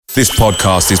This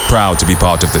podcast is proud to be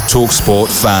part of the TalkSport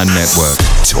Fan Network.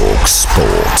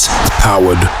 TalkSport.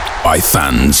 Powered by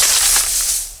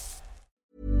fans.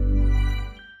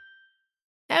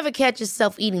 Ever catch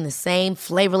yourself eating the same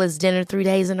flavorless dinner 3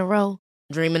 days in a row?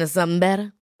 Dreaming of something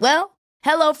better? Well,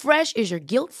 HelloFresh is your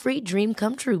guilt-free dream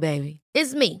come true, baby.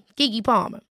 It's me, Keke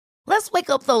Palmer. Let's wake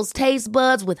up those taste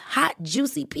buds with hot,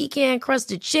 juicy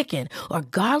pecan-crusted chicken or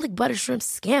garlic butter shrimp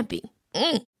scampi.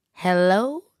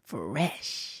 Hello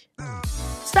Fresh.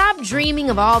 Stop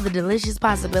dreaming of all the delicious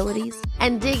possibilities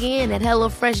and dig in at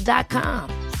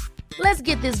HelloFresh.com. Let's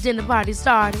get this dinner party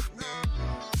started.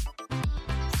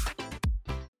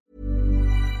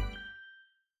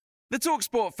 The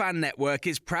TalkSport Fan Network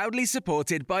is proudly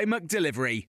supported by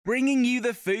McDelivery, bringing you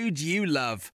the food you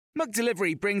love.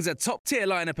 McDelivery brings a top-tier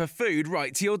lineup of food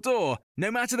right to your door.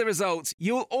 No matter the result,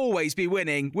 you'll always be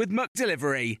winning with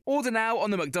McDelivery. Order now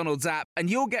on the McDonald's app and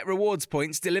you'll get rewards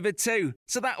points delivered too.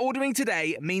 So that ordering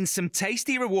today means some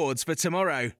tasty rewards for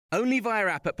tomorrow. Only via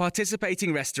app at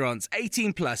participating restaurants.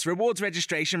 18 plus. Rewards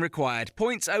registration required.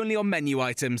 Points only on menu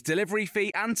items. Delivery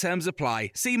fee and terms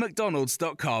apply. See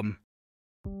mcdonalds.com.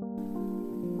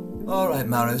 Alright,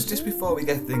 Maras, just before we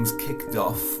get things kicked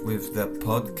off with the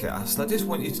podcast, I just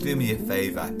want you to do me a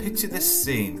favour. Picture this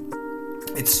scene.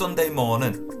 It's Sunday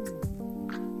morning.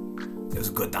 It was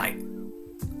a good night.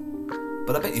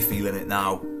 But I bet you're feeling it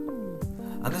now.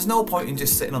 And there's no point in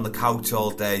just sitting on the couch all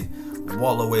day,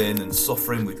 wallowing and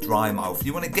suffering with dry mouth.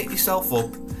 You want to get yourself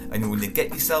up and you want to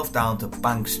get yourself down to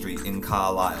Bank Street in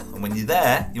Carlisle. And when you're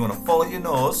there, you want to follow your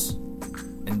nose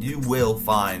and you will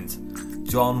find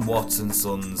John Watts and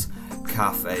Sons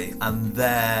Cafe and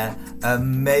their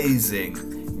amazing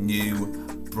new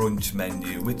brunch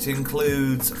menu, which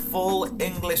includes full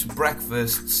English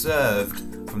breakfast served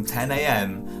from 10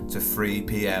 a.m. to 3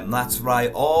 p.m. That's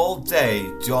right, all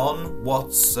day John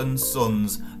Watts and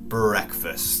Sons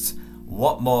breakfast.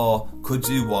 What more could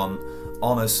you want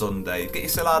on a Sunday? Get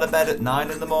yourself out of bed at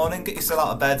 9 in the morning, get yourself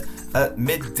out of bed at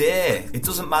midday. It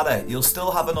doesn't matter, you'll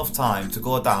still have enough time to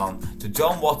go down to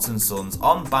John Watts and Sons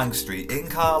on Bank Street in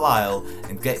Carlisle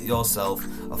and get yourself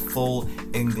a full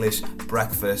English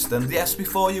breakfast. And yes,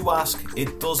 before you ask,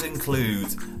 it does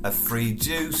include a free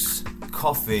juice,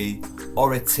 coffee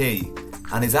or a tea,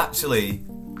 and is actually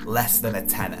less than a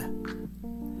tenner.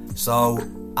 So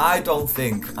I don't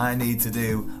think I need to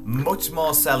do much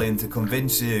more selling to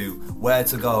convince you where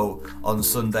to go on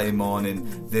Sunday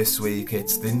morning this week.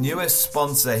 It's the newest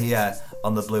sponsor here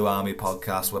on the Blue Army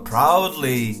podcast. We're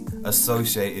proudly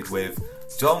associated with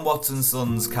John Watts and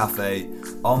Sons Cafe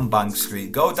on Bank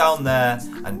Street. Go down there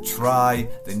and try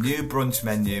the new brunch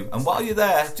menu. And while you're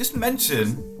there, just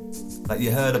mention that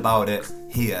you heard about it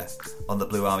here on the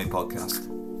Blue Army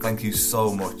podcast. Thank you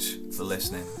so much for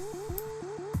listening.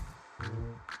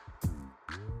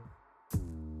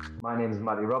 My name is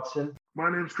Matty Robson.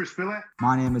 My name is Chris Phillip.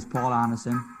 My name is Paul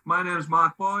Anderson. My name is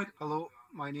Mark Boyd. Hello,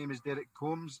 my name is Derek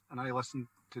Combs and I listen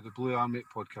to the Blue Army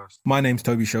podcast. My name's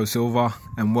Toby Show Silva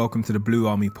and welcome to the Blue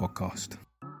Army podcast.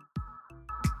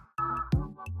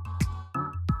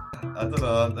 I don't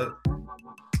know.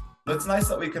 It's nice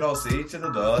that we can all see each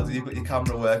other though. You've got your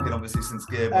camera working, obviously, since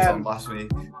Gabe was on last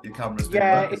week. Your camera's been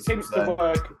working. It seems to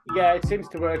work. Yeah, it seems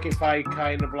to work if I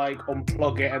kind of like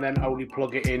unplug it and then only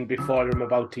plug it in before I'm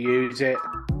about to use it.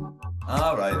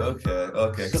 All right,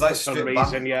 okay. Because I stripped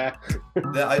back.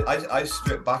 I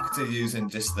stripped back to using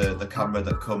just the camera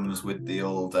that comes with the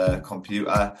old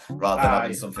computer rather than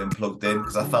having something plugged in,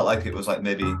 because I felt like it was like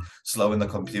maybe slowing the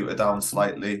computer down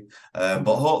slightly.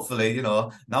 But hopefully, you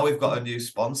know, now we've got a new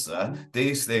sponsor,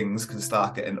 these things can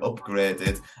start getting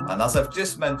upgraded. And as I've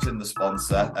just mentioned the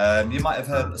sponsor, you might have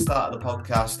heard at the start of the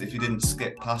podcast, if you didn't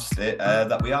skip past it,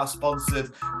 that we are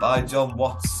sponsored by John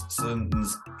Watts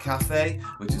Sons Cafe,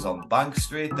 which is on Bank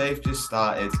Street. They've just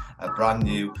started a brand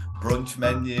new brunch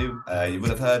menu. You would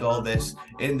have heard all this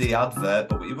in the advert,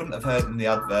 but what you wouldn't have heard in the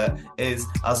advert is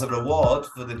as a reward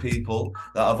for the people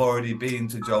that have already been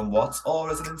to John Watts,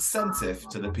 or as an incentive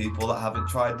to the people that haven't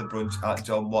tried the brunch at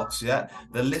John Watts yet,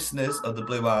 the listeners of the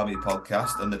Blue Army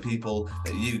podcast and the people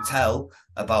that you tell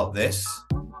about this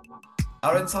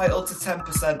are entitled to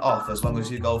 10% off as long as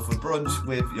you go for brunch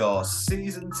with your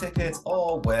season ticket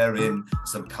or wearing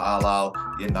some Carlisle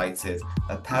United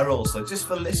apparel. So just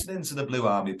for listening to the Blue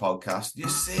Army podcast, you're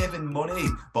saving money,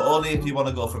 but only if you want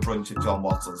to go for brunch at John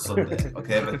Watts on Sunday,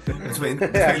 okay? But between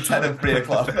 10 and 3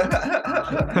 o'clock.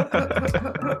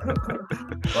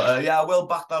 But I will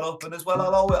back that up. And as well,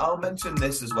 I'll mention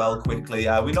this as well quickly.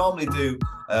 We normally do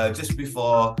just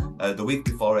before the week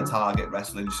before a Target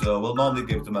wrestling show, we'll normally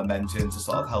give them a mention to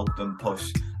sort of help them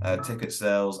push ticket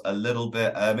sales a little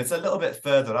bit. It's a little bit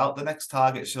further out. The next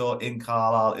Target show in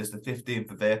Carlisle is the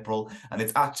 15th of April, and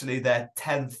it's actually their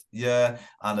 10th year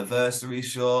anniversary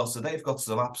show. So they've got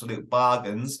some absolute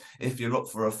bargains if you're up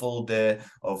for a full day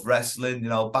of wrestling,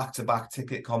 back-to-back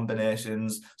ticket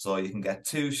combinations. So you can get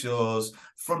 2 shows,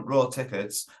 front row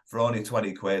tickets for only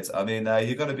 20 quid. I mean,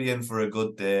 you're going to be in for a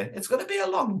good day. It's going to be a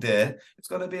long day.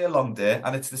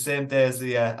 And it's the same day as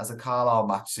a Carlisle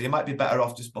match. So you might be better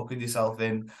off just booking yourself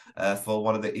in for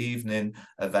one of the evening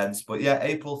events. But yeah,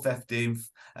 April 15th,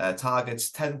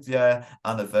 Target's 10th year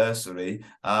anniversary.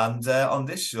 And on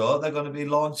this show, they're going to be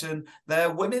launching their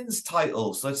women's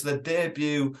title. So it's the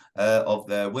debut of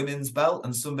their women's belt,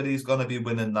 and somebody's going to be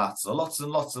winning that. So lots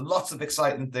and lots and lots of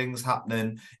exciting things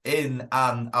happening in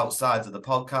and outside of the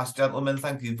podcast. Gentlemen,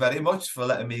 thank you very much for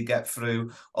letting me get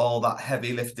through all that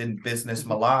heavy lifting business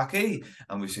malarkey,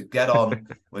 and we should get on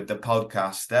with the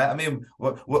podcast. I mean,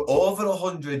 we're over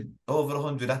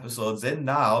 100 episodes in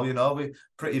now. We're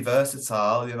pretty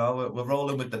versatile. We're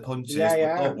rolling with the punches.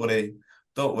 Yeah. But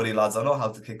don't worry, lads. I know how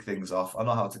to kick things off.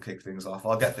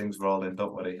 I'll get things rolling.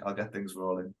 Don't worry, I'll get things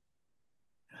rolling.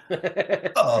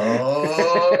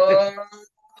 Oh.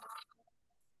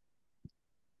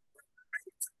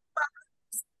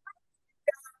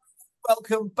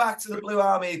 Welcome back to the Blue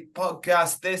Army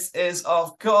podcast. This is,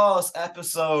 of course,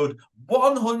 episode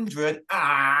 101.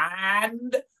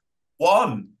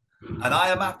 And I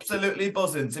am absolutely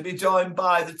buzzing to be joined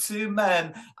by the 2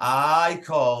 men I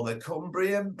call the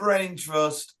Cumbrian Brain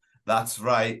Trust. That's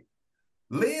right.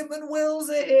 Liam and Wills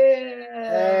are here.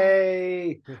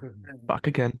 Hey. Back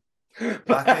again.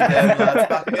 Back again, lads.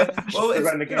 Back again.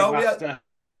 Well,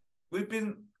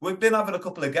 we've been having a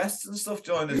couple of guests and stuff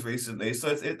join us recently, so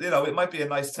it might be a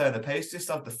nice turn of pace just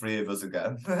to have the 3 of us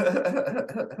again.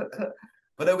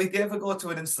 But we gave a go to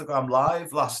an Instagram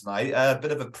live last night, a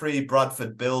bit of a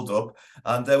pre-Bradford build-up,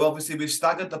 and obviously we've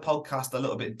staggered the podcast a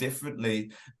little bit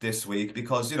differently this week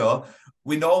because,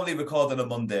 we normally record on a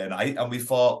Monday night, and we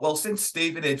thought, well, since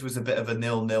Stevenage was a bit of a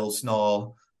 0-0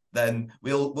 snore, then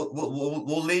we'll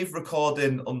leave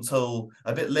recording until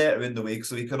a bit later in the week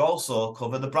so we can also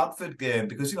cover the Bradford game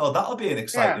because, that'll be an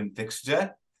exciting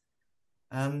fixture.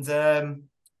 And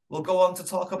we'll go on to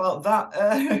talk about that.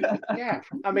 Yeah,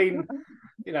 I mean,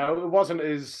 it wasn't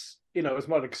as, it was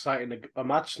more exciting a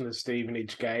match than the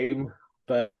Stevenage game,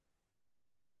 but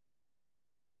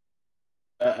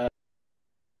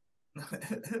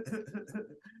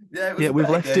we've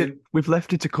left it. We've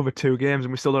left it to cover 2 games,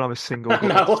 and we still don't have a single goal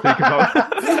to speak about.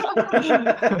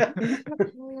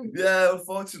 Yeah,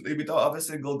 unfortunately, we don't have a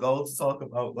single goal to talk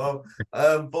about, though.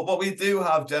 But what we do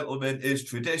have, gentlemen, is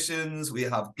traditions. We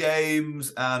have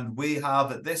games, and we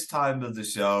have at this time of the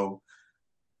show.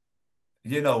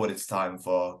 You know what it's time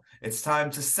for. It's time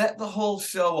to set the whole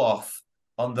show off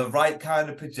on the right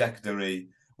kind of trajectory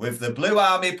with the Blue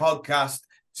Army podcast.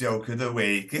 Joke of the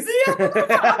week. Is he?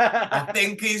 I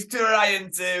think he's trying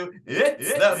to.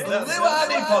 It's the Blue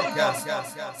Army podcast.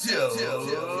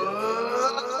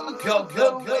 Joke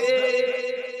of the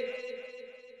week.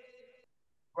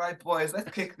 Right, boys, let's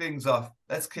kick things off.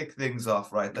 Let's kick things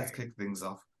off.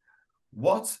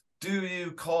 What do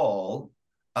you call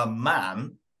a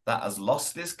man that has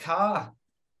lost his car?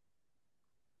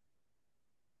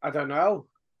 I don't know.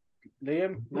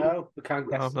 Liam, no, we can't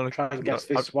guess. Try and guess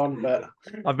this one, but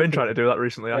I've been trying to do that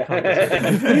recently. I can't guess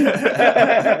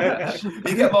it.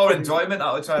 You get more enjoyment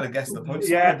out of trying to guess the punch.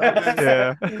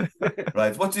 Yeah.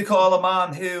 Right. What do you call a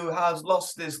man who has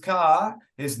lost his car?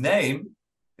 His name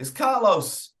is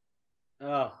Carlos.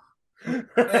 Oh.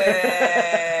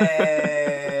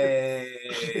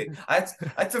 I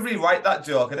had to rewrite that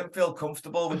joke. I didn't feel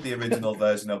comfortable with the original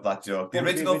version of that joke. The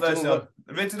original version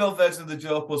of the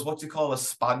joke was, what do you call a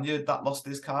Spaniard that lost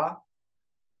his car?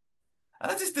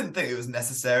 And I just didn't think it was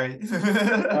necessary.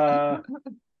 I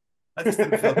just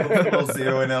didn't feel comfortable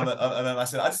zeroing in on it. And then I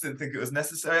said, I just didn't think it was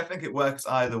necessary. I think it works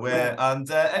either way. And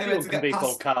anyway, to get be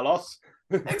called Carlos.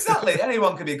 Exactly.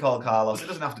 Anyone can be called Carlos. It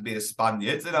doesn't have to be a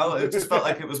Spaniard. It just felt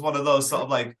like it was one of those sort of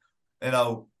like,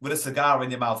 with a cigar in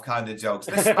your mouth kind of jokes.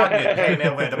 This Spaniard came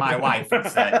over to my wife and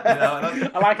said,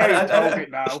 I like how you told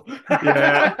it now.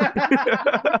 Yeah.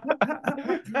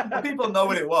 People know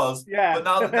what it was. Yeah.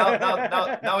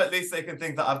 But now at least they can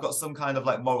think that I've got some kind of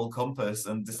like moral compass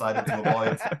and decided to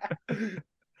avoid.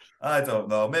 I don't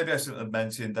know. Maybe I shouldn't have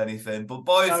mentioned anything. But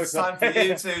boys, it's time for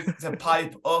you to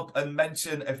pipe up and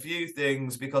mention a few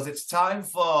things because it's time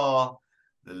for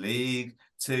the League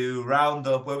 2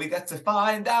 roundup where we get to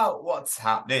find out what's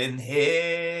happening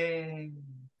here,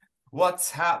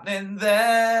 what's happening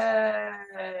there.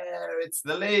 It's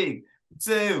the League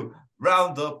 2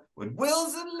 Roundup with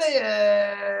Wills and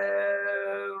Liam.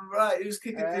 Right, who's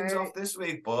kicking things off this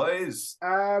week, boys?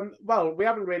 Well, we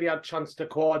haven't really had a chance to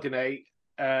coordinate.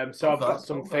 So I've got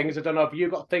some things. I don't know if you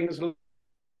got things, Liam.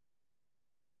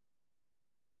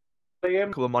 A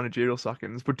couple of managerial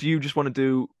sackings, but do you just want to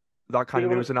do that kind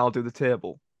of news and I'll do the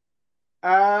table?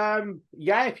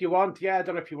 Yeah, if you want. Yeah, I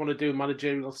don't know if you want to do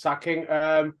managerial sacking.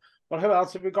 Well, who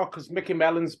else have we got? Because Mickey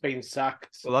Mellon's been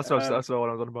sacked. Well, that's what I was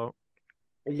on about.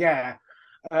 Yeah.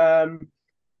 I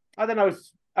don't know.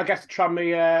 I guess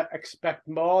Tranmere expect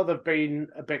more. They've been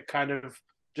a bit kind of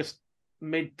just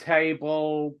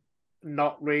mid-table,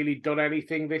 not really done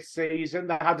anything this season.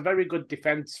 They had a very good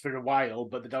defence for a while,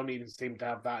 but they don't even seem to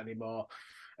have that anymore.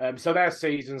 So their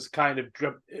season's kind of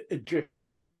drifted.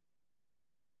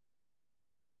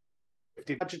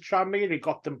 Tranmere, he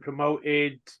got them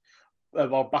promoted,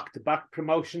 back-to-back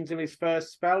promotions in his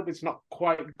first spell, but it's not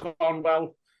quite gone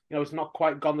well. It's not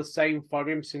quite gone the same for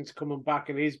him since coming back,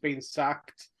 and he's been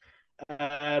sacked.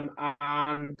 And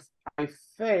I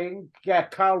think,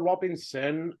 Carl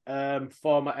Robinson,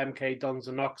 former MK Dons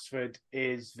and Oxford,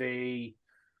 is the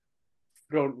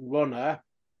front runner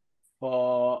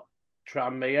for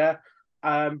Tranmere.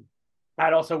 And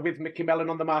also with Mickey Mellon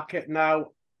on the market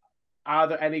now, are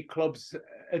there any clubs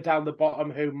down the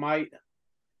bottom who might?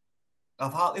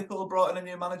 Have Hartlepool brought in a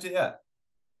new manager yet?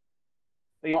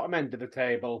 The bottom end of the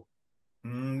table.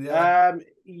 Yeah.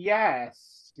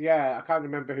 Yes. Yeah, I can't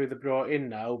remember who they brought in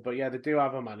now, but yeah, they do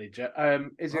have a manager.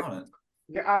 Is it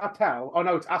Artel? Oh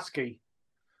no, it's Askey.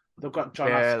 They've got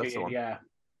John Askey in, yeah.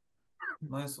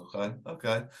 Nice,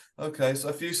 okay. So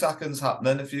a few seconds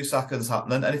happening.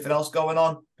 Anything else going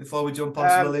on before we jump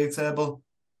onto the league table?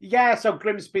 Yeah, so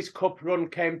Grimsby's Cup run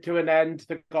came to an end.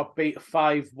 They got beat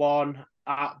 5-1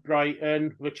 at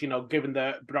Brighton, which, given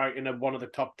that Brighton are one of the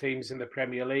top teams in the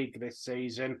Premier League this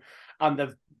season, and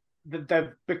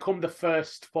they've become the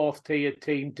first fourth-tier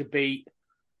team to beat,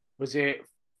 was it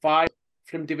 5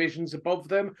 from divisions above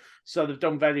them? So they've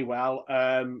done very well.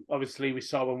 Obviously, we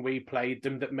saw when we played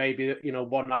them that maybe,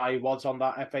 one eye was on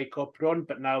that FA Cup run,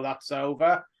 but now that's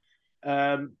over.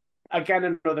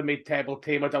 Again, another mid-table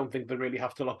team. I don't think they really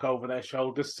have to look over their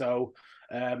shoulders. So,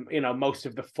 most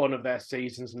of the fun of their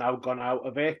season's now gone out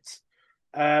of it.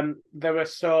 There were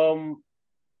some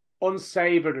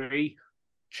unsavoury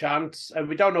chants, and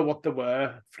we don't know what they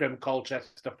were, from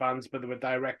Colchester fans, but they were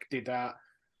directed at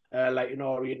Leyton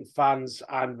Orient fans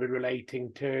and were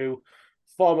relating to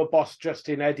former boss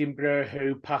Justin Edinburgh,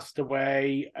 who passed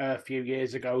away a few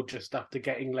years ago just after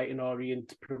getting Leyton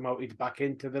Orient promoted back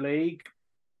into the league.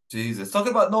 Jesus,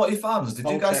 talking about naughty fans. Did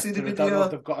you guys see the video? I don't know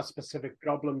if they've got a specific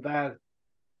problem there.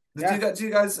 Do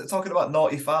you guys talking about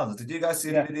naughty fans? Did you guys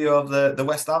see the video of the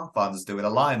West Ham fans doing a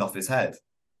line off his head?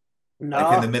 No.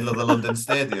 Like in the middle of the London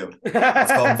Stadium. It's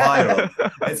gone viral.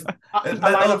 It's a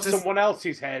line of someone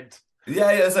else's head.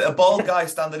 Yeah, it's like a bald guy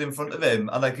standing in front of him,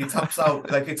 and he taps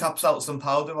out some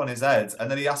powder on his head, and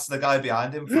then he asks the guy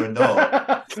behind him for a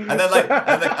note, and then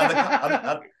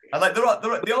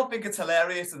they all think it's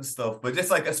hilarious and stuff, but just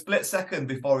like a split second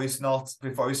before he snorts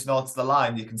the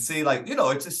line, you can see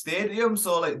it's a stadium,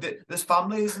 so there's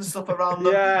families and stuff around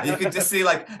them. Yeah. You can just see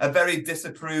a very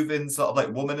disapproving sort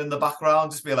of woman in the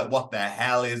background, just be like, what the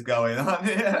hell is going on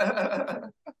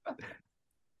here?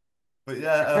 But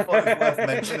yeah, I thought it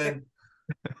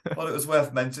was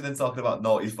worth mentioning. Talking about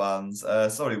naughty fans.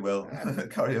 Sorry, Will.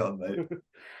 Carry on, mate. No,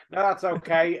 that's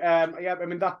okay.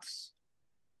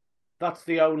 That's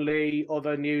the only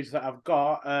other news that I've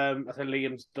got. I think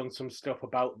Liam's done some stuff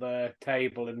about the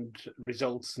table and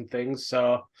results and things.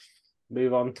 So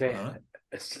move on to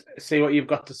see what you've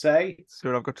got to say. See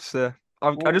what I've got to say.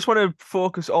 I just want to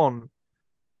focus on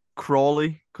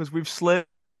Crawley because we've slipped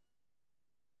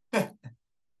them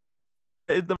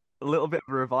a little bit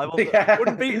of a revival. Yeah. They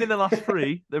wouldn't beaten in the last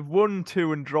 3. They've won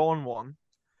 2 and drawn 1.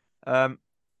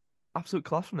 Absolute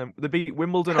class from them. They beat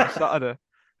Wimbledon on Saturday.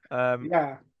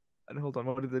 Yeah. And hold on,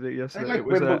 what did they do yesterday? I think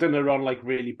Wimbledon are on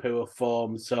really poor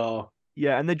form, so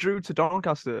yeah, and they drew to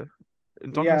Doncaster.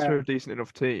 And Doncaster are a decent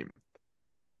enough team.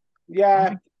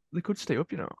 Yeah, they could stay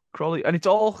up, Crawley, and it's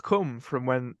all come from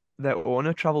when their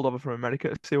owner travelled over from America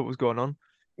to see what was going on.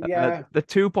 Yeah, they're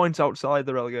 2 points outside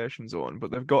the relegation zone,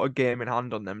 but they've got a game in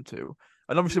hand on them too.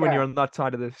 And obviously, when you're on that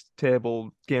side of the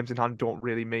table, games in hand don't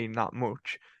really mean that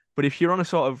much. But if you're on a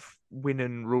sort of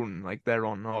winning run like they're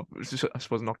on, or I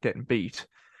suppose not getting beat.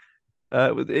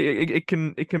 It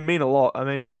can mean a lot. I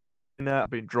mean,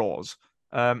 been draws.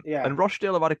 And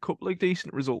Rochdale have had a couple of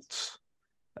decent results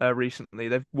recently.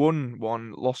 They've won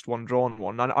 1, lost 1, drawn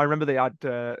 1. And I remember they had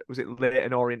was it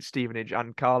Leyton Orient, Stevenage,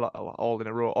 and Carlisle all in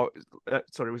a row.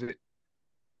 Sorry, was it?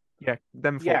 Yeah,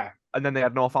 them 4. Yeah. and then they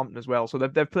had Northampton as well. So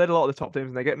they've played a lot of the top teams,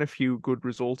 and they're getting a few good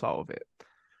results out of it.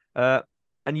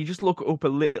 And you just look up a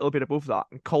little bit above that,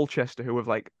 and Colchester, who have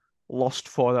like lost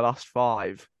 4 of the last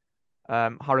 5.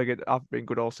 Harrogate have been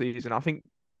good all season. I think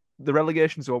the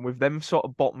relegation zone, with them sort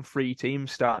of bottom 3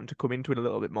 teams starting to come into it a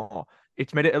little bit more,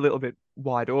 it's made it a little bit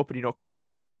wide open. You know,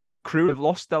 Crewe have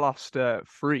lost their last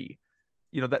 3.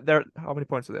 You know, they're how many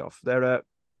points are they off? They're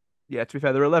yeah, to be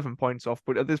fair, they're 11 points off.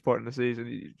 But at this point in the season,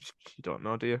 you don't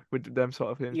know, do you? With them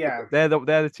sort of things. Yeah, they're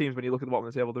the teams when you look at the bottom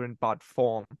of the table, they're in bad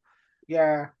form.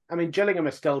 Yeah, I mean, Gillingham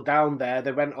are still down there.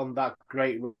 They went on that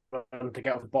great run to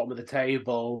get off the bottom of the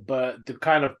table, but they've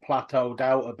kind of plateaued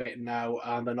out a bit now,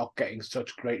 and they're not getting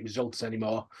such great results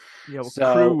anymore. Yeah,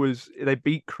 well, Crewe they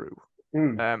beat Crewe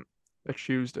a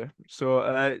Tuesday, so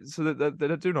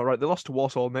they're doing all right. They lost to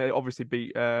Walsall, and they obviously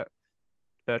beat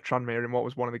Tranmere in what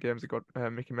was one of the games that got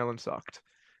Mickey Mellon sacked.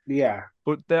 Yeah,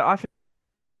 but I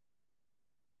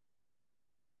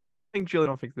think Gillingham,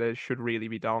 I don't think they should really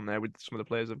be down there with some of the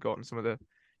players they've got and some of the,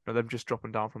 them just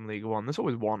dropping down from League One. There's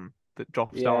always one that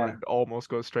drops down and almost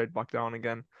goes straight back down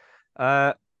again.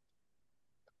 But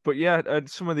yeah, and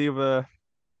some of the other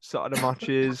Saturday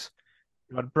matches,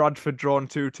 you had Bradford drawn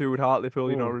 2-2 with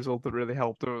Hartlepool, a result that really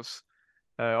helped us.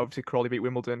 Obviously, Crawley beat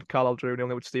Wimbledon. Carlisle drew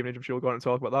 0-0 with Stevenage. I'm sure we'll go on and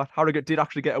talk about that. Harrogate did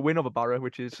actually get a win over Barrow,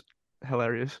 which is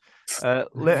hilarious.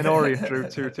 Leighton Orient drew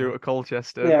 2-2 at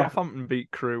Colchester. Northampton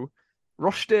beat Crewe.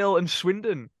 Rochdale and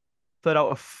Swindon played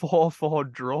out a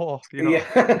 4-4 draw.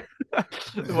 Yeah.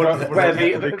 Where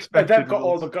they've got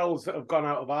all the goals that have gone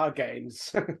out of our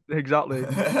games. Exactly.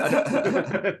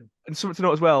 And something to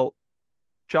note as well,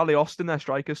 Charlie Austin, their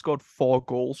striker, scored 4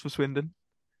 goals for Swindon.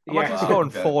 Imagine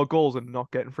scoring 4 goals and not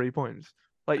getting 3 points.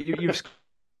 Like you've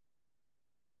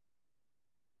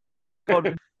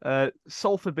scored.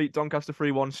 Salford beat Doncaster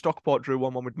 3-1. Stockport drew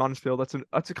 1-1 with Mansfield.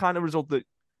 That's a kind of result that,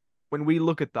 when we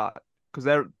look at that, because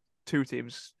they're 2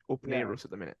 teams up near us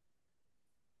at the minute,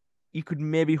 you could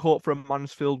maybe hope for a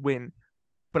Mansfield win,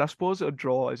 but I suppose a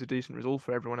draw is a decent result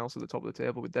for everyone else at the top of the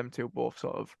table, with them 2 both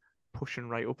sort of pushing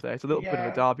right up there. It's a little bit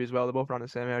of a derby as well. They're both around the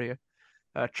same area.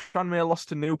 Tranmere lost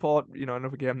to Newport,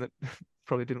 another game that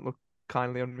probably didn't look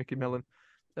kindly on Mickey Mellon.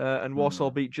 And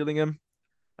Walsall beat Gillingham.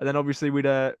 And then obviously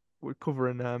we're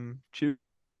covering Tuesday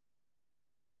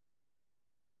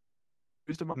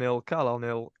 0, Carlisle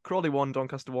 0, Crawley 1,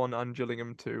 Doncaster 1, and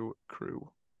Gillingham 2, Crewe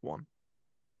 1.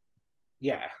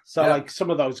 Yeah, so like some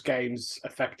of those games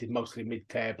affected mostly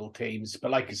mid-table teams,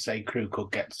 but like I say, Crewe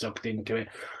could get sucked into it.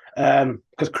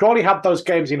 Because Crawley had those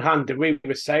games in hand, and we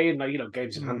were saying,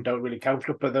 games in hand don't really count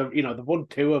for, but they've won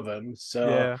 2 of them,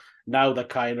 so now they're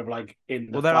kind of like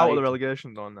in the they're fight. out of the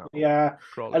relegation zone now. Yeah,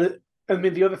 Crawley. And I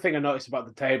mean, the other thing I noticed about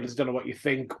the table is, I don't know what you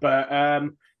think, but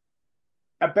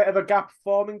a bit of a gap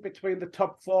forming between the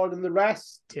top 4 and the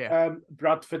rest. Yeah.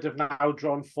 Bradford have now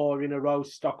drawn 4 in a row.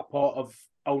 Stockport have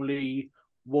only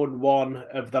won 1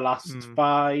 of the last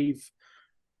 5.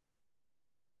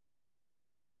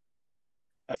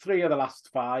 3 of the last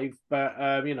 5,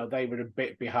 but they were a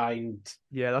bit behind.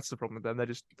 Yeah, that's the problem with them.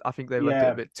 I think they left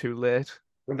it a bit too late.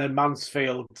 And then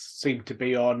Mansfield seemed to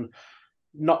be on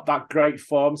not that great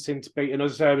form since beating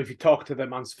us. If you talk to the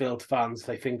Mansfield fans,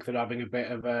 they think they're having a bit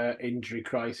of an injury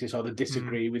crisis, or they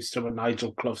disagree with some of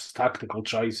Nigel Clough's tactical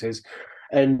choices.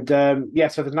 And so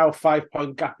there's now a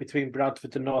 5-point gap between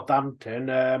Bradford and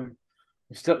Northampton.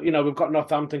 Still, we've got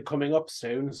Northampton coming up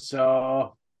soon,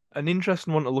 so an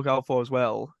interesting one to look out for as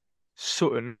well.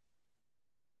 Sutton.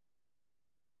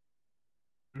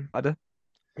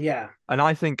 Yeah. And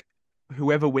I think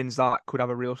whoever wins that could have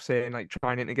a real say in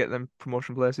trying to get them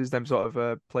promotion places, them sort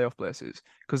of playoff places,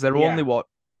 because they're only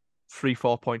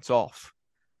 3-4 points off.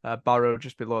 Barrow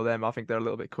just below them. I think they're a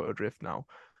little bit cut adrift now.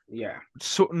 Yeah.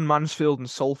 Sutton, Mansfield, and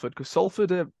Salford, because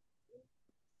Salford are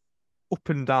up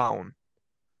and down.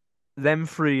 Them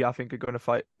 3, I think, are going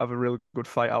to have a real good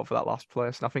fight out for that last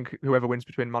place. And I think whoever wins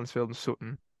between Mansfield and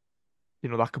Sutton,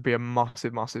 that could be a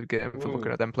massive, massive game for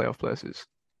looking at them playoff places.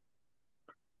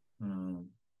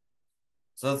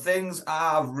 So things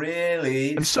are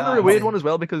really... And Sutton are a weird one as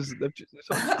well, because they've just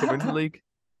come in the league.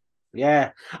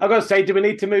 Yeah, I've got to say, do we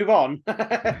need to move on? No.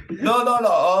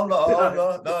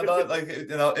 Like,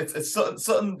 it's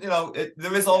Sutton.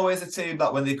 There is always a team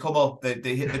that when they come up,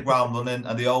 they hit the ground running,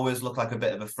 and they always look like a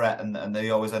bit of a threat, and they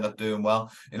always end up doing well.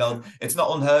 It's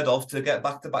not unheard of to get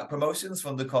back-to-back promotions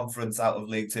from the conference out of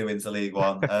League 2 into League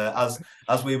 1, as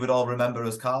we would all remember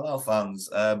as Carlisle fans.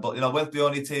 But we're the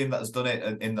only team that has done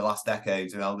it in the last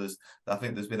decade. I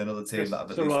think there's been another team that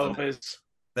have at least done it.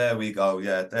 There we go.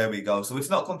 Yeah, there we go. So it's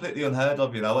not completely unheard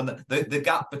of, and the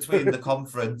gap between the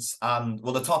conference and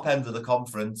the top end of the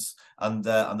conference and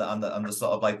the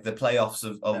sort of like the playoffs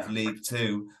of League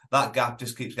Two, that gap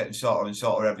just keeps getting shorter and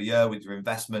shorter every year with your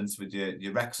investments, with your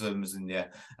Wrexhams and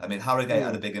Harrogate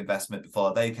had a big investment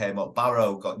before they came up.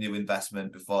 Barrow got new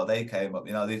investment before they came up.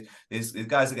 These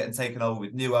guys are getting taken over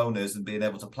with new owners and being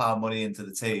able to plough money into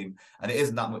the team, and it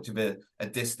isn't that much of a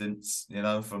distance,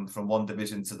 from one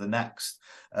division to the next.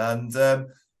 And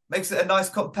makes it a nice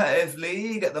competitive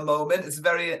league at the moment. It's a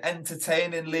very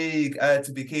entertaining league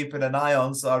to be keeping an eye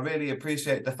on. So I really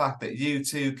appreciate the fact that you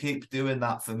two keep doing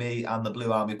that for me and the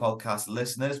Blue Army podcast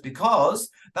listeners, because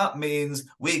that means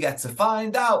we get to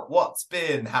find out what's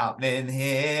been happening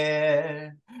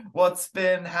here, what's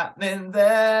been happening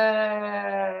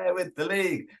there with the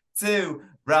League Two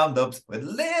roundups with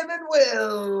Liam and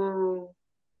Will.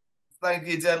 Thank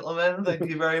you, gentlemen. Thank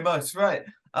you very much. Right.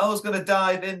 I was going to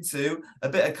dive into a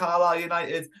bit of Carlisle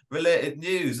United related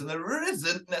news, and there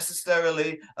isn't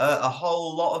necessarily a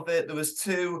whole lot of it. There was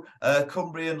two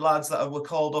Cumbrian lads that were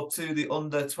called up to the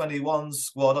under-21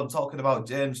 squad. I'm talking about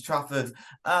James Trafford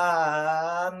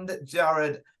and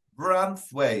Jared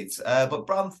Branthwaite. But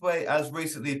Branthwaite has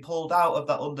recently pulled out of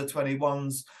that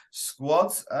under-21s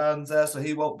squad, and so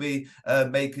he won't be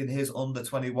making his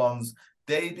under-21s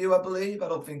debut, I believe. I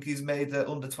don't think he's made the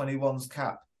under-21s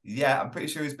cap. Yeah, I'm pretty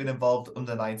sure he's been involved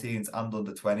under 19s and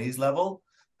under 20s level,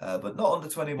 but not under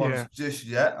 21s just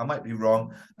yet. I might be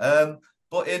wrong.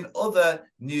 But in other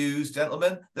news,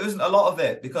 gentlemen, there isn't a lot of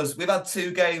it because we've had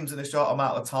two games in a short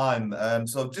amount of time.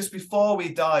 So just before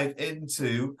we dive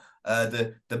into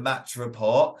the match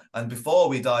report and before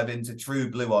we dive into true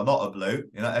blue or not a blue,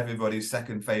 everybody's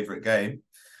second favourite game,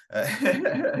 I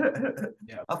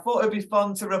thought it'd be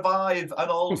fun to revive an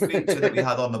old feature that we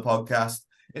had on the podcast.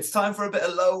 It's time for a bit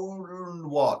of loan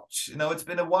watch. It's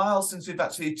been a while since we've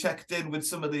actually checked in with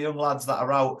some of the young lads that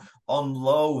are out on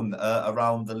loan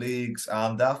around the leagues.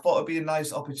 And I thought it'd be a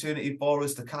nice opportunity for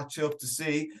us to catch up to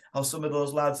see how some of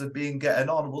those lads have been getting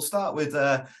on. We'll start with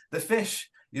the Fish.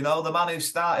 The man who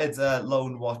started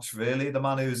loan watch, really. The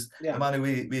man who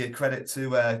we credit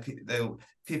to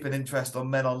keep an interest on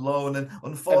men on loan. And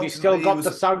unfortunately, have you still got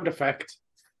the sound effect?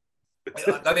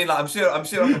 I mean, I'm sure I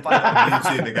can find it on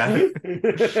YouTube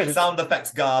again. Sound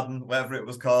effects garden, whatever it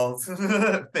was called.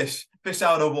 Fish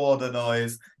out of water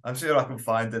noise. I'm sure I can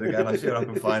find it again.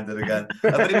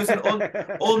 But it was an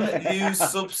unused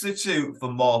substitute for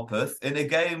Morpeth in a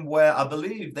game where I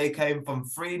believe they came from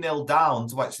 3-0 down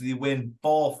to actually win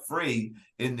 4-3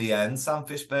 in the end. Sam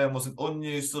Fishburne was an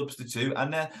unused substitute,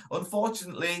 and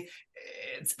unfortunately,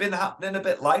 it's been happening a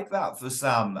bit like that for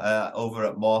Sam over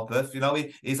at Morpeth.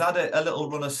 He's had a little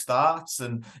run of starts,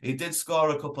 and he did score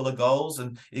a couple of goals,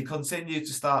 and he continued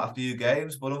to start a few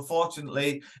games. But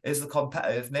unfortunately, it's the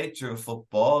competitive nature of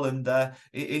football, and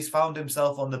he's found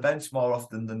himself on the bench more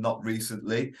often than not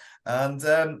recently, and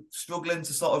struggling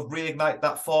to sort of reignite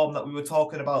that form that we were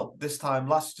talking about this time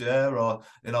last year, or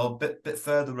a bit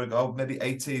further ago, maybe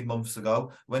 18 months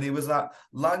ago, when he was at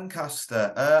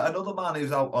Lancaster. Another man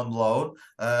who's out on loan,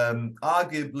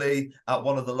 arguably at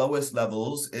one of the lowest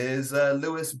levels, is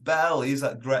Lewis Bell. He's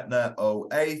at Gretna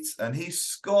 08, and he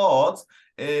scored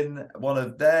in one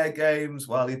of their games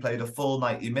while he played a full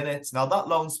 90 minutes. Now, that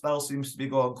loan spell seems to be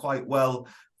going quite well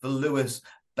for Lewis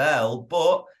Bell,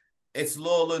 but it's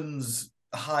Lowlands,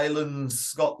 Highlands,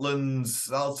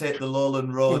 Scotland's. I'll take the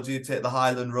Lowland Road, you take the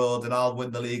Highland Road, and I'll win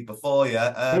the league before you.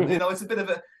 It's a bit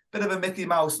of a Mickey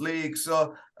Mouse league,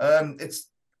 so it's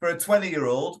for a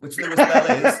 20-year-old, which Lewis Bell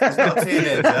is. He's not a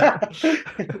teenager.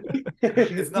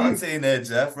 He's not a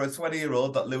teenager. For a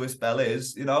 20-year-old that Lewis Bell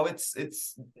is,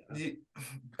 it's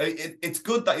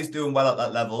good that he's doing well at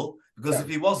that level, because if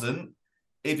he wasn't,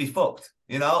 he'd be fucked.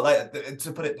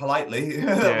 To put it politely,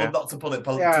 well, not to put it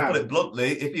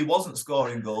bluntly, if he wasn't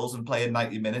scoring goals and playing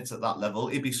 90 minutes at that level,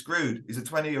 he'd be screwed. He's a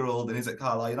 20-year-old and he's at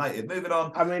Carlisle United. Moving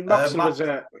on. I mean, Moxon was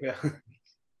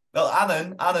Well,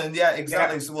 Annan, yeah,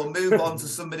 exactly. Yeah. So we'll move on to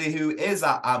somebody who is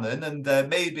at Annan and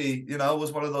maybe,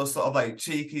 was one of those sort of like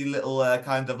cheeky little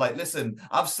kind of like, listen,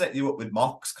 I've set you up with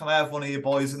Mox. Can I have one of your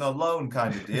boys in on loan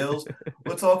kind of deals?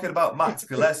 We're talking about Matt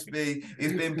Gillespie.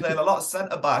 He's been playing a lot of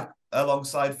centre-back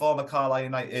alongside former Carlisle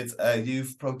United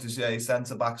youth protege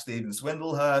centre-back Stephen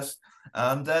Swindlehurst.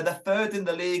 And they're third in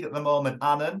the league at the moment,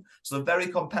 Annan. So very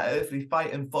competitively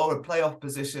fighting for a playoff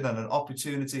position and an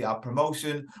opportunity at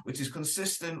promotion, which is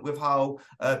consistent with how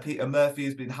Peter Murphy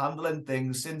has been handling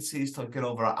things since he's taken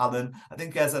over at Annan. I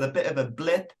think he has had a bit of a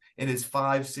blip in his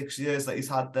 5-6 years that he's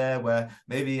had there, where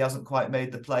maybe he hasn't quite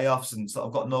made the playoffs and sort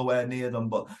of got nowhere near them,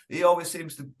 but he always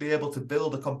seems to be able to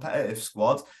build a competitive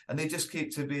squad, and they just seem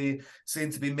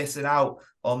to be missing out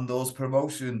on those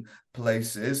promotion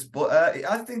places. But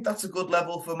I think that's a good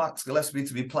level for Max Gillespie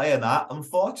to be playing at.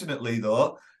 Unfortunately,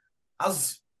 though,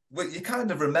 as what you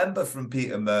kind of remember from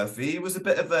Peter Murphy, he was a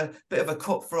bit of a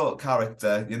cutthroat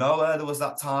character. You know, there was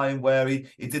that time where he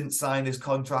didn't sign his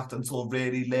contract until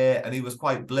really late, and he was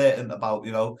quite blatant about,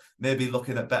 you know, maybe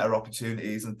looking at better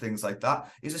opportunities and things like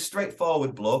that. He's a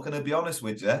straightforward bloke, and I'll be honest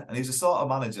with you, and he's a sort of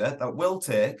manager that will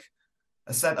take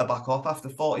a centre-back off after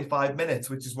 45 minutes,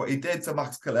 which is what he did to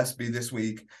Max Gillespie this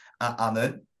week at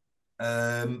Annan.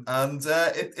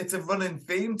 It's a running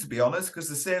theme, to be honest, because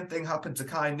the same thing happened to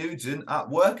Kai Nugent at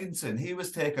Workington. He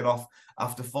was taken off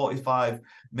after 45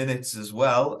 minutes as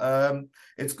well.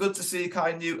 It's good to see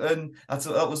Kai Newton.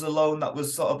 That was a loan that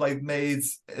was sort of like made,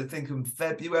 I think, in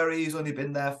February. He's only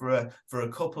been there for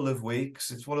a couple of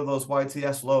weeks. It's one of those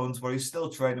YTS loans where he's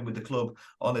still training with the club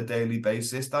on a daily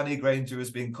basis. Danny Granger has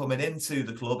been coming into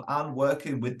the club and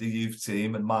working with the youth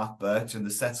team and Mark Birch and the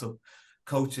setup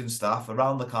coaching staff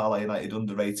around the Carlisle United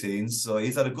under-18s. So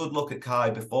he's had a good look at Kai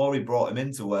before he brought him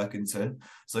into Workington.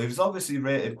 So he was obviously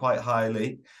rated quite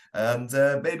highly. And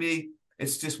maybe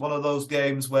it's just one of those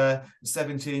games where a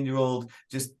 17-year-old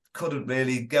just couldn't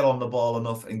really get on the ball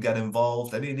enough and get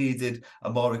involved, and he needed a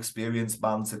more experienced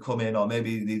man to come in, or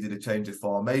maybe he needed a change of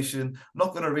formation. I'm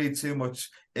not going to read too much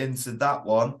into that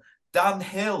one. Dan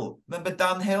Hill. Remember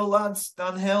Dan Hill, lads?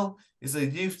 Dan Hill is a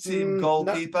youth team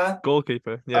goalkeeper. No.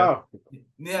 Goalkeeper, yeah. Oh.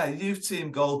 Yeah, youth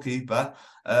team goalkeeper.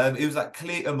 He was at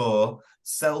Cleatormore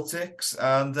Celtics,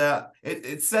 and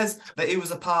it says that he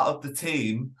was a part of the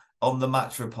team on the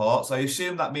match report. So I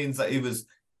assume that means that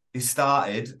he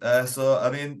started. So I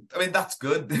mean that's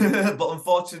good. But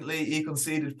unfortunately, he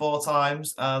conceded 4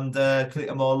 times, and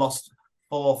Cleatormore lost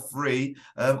 4-3.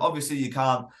 Obviously, you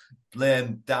can't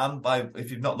blame Dan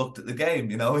if you've not looked at the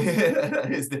game. You know,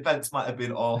 his defence might have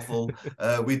been awful.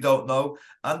 We don't know.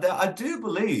 And I do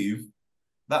believe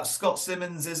that Scott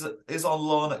Simmons is on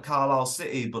loan at Carlisle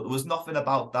City, but there was nothing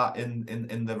about that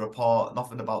in the report.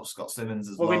 Nothing about Scott Simmons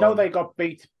as well. Well, we know they got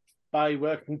beat by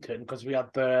Workington because we had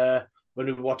when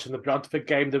we were watching the Bradford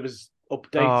game, there was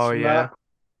updates. Oh yeah,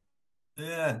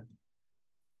 yeah.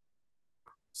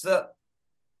 So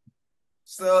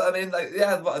I mean, like,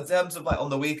 yeah, but in terms of like on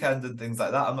the weekend and things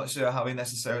like that, I'm not sure how he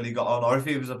necessarily got on, or if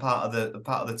he was a part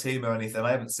of the team or anything.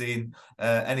 I haven't seen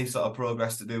any sort of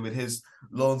progress to do with his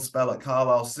loan spell at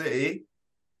Carlisle City.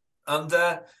 And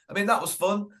I mean, that was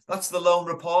fun. That's the loan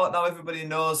report. Now everybody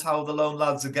knows how the loan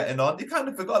lads are getting on. You kind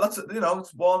of forgot that's, you know,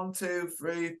 it's 1, 2,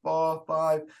 3, 4,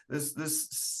 5.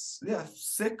 There's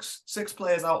 6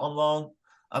 players out on loan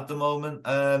at the moment.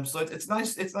 So it's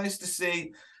nice. It's nice to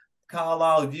see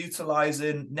Carlisle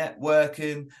utilising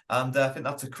networking, and I think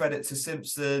that's a credit to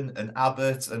Simpson and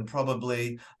Abbott and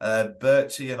probably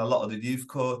Birchie and a lot of the youth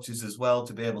coaches as well,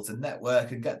 to be able to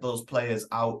network and get those players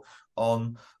out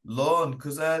on loan,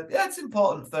 because it's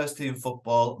important first team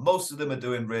football. Most of them are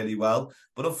doing really well,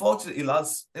 but unfortunately,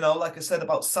 lads, you know, like I said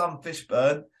about Sam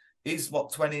Fishburne, he's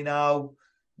 20 now,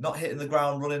 not hitting the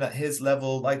ground running at his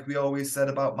level. Like we always said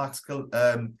about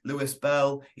Lewis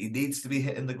Bell, he needs to be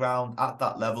hitting the ground at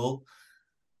that level.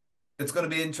 It's going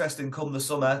to be interesting come the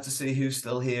summer to see who's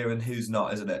still here and who's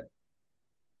not, isn't it?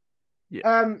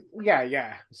 Yeah.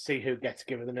 See who gets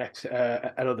given the next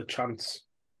another chance.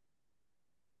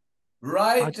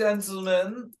 Right,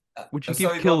 gentlemen. Would you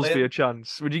give Kilsby a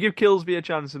chance? Would you give Kilsby a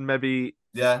chance and maybe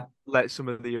let some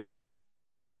of the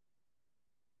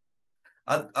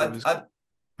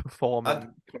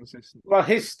performing consistent? Well,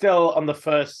 he's still on the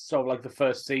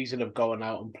first season of going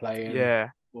out and playing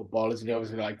football, isn't he?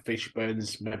 Obviously, like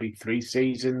Fishburne's maybe 3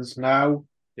 seasons now.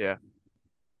 Yeah.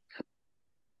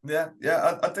 Yeah.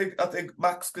 I think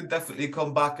Max could definitely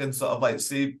come back and sort of like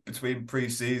see between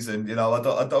pre-season. You know,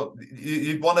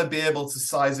 you'd want to be able to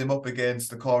size him up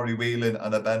against a Corey Whelan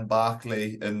and a Ben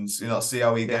Barkley, and you know, see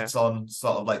how he gets on,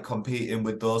 sort of like competing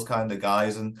with those kind of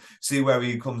guys, and see where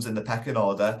he comes in the pecking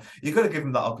order. You got to give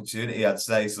him that opportunity, I'd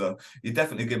say. So you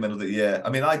definitely give him another year.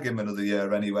 I mean, I'd give him another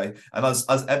year anyway. And as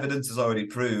evidence has already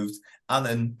proved,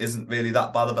 Annan isn't really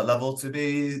that bad of a level to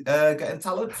be getting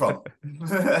talent from.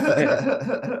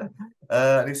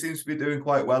 And he seems to be doing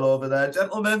quite well over there.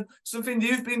 Gentlemen, something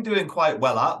you've been doing quite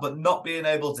well at, but not being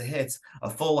able to hit a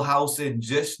full house in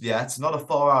just yet. Not a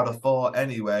 4 out of 4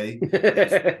 anyway.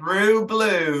 It's True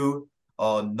Blue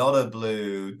or Not a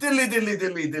Blue. Diddly, diddly,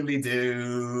 diddly, diddly,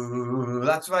 do.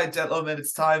 That's right, gentlemen.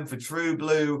 It's time for True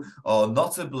Blue or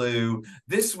Not a Blue.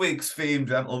 This week's theme,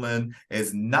 gentlemen,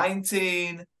 is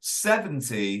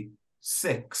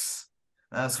 1976.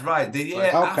 That's right. The year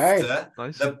after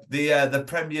the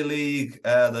Premier League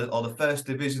or the First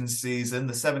Division season,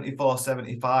 the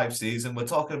 74-75 season. We're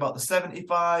talking about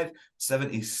the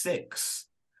 75-76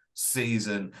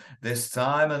 season this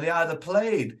time, and they either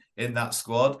played in that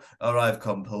squad or I've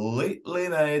completely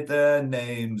made their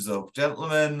names up.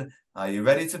 Gentlemen, are you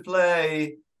ready to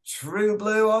play True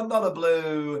Blue or Not a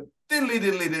Blue? Diddly,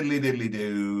 diddly, diddly, diddly,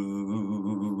 do.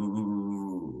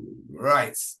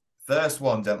 Right. First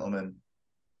one, gentlemen.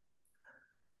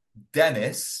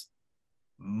 Dennis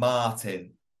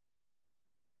Martin.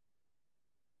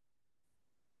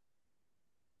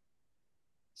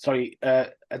 Sorry, I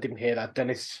didn't hear that.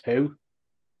 Dennis who?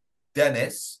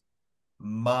 Dennis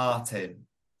Martin.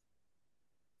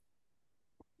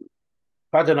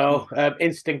 I don't know.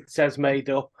 Instinct says made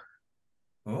up.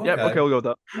 Okay. Yep, okay, we'll go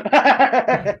with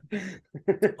that.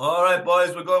 All right,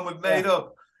 boys, we're going with made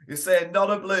up. You're saying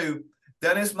Not a Blue.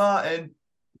 Dennis Martin.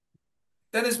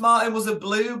 Dennis Martin was a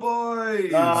blue,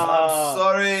 boys. I'm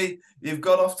sorry. You've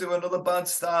got off to another bad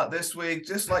start this week,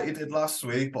 just like you did last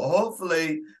week, but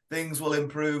hopefully things will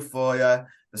improve for you.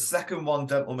 The second one,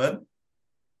 gentlemen,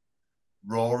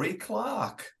 Rory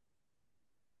Clark.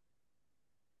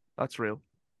 That's real.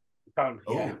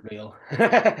 Yeah, real.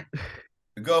 We're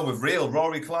going with real.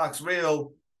 Rory Clark's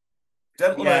real.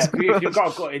 Gentlemen. Yeah, you've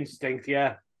got a gut instinct,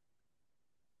 yeah.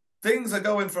 Things are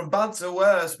going from bad to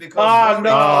worse because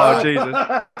Jesus.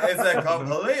 It's a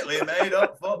completely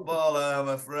made-up footballer, I'm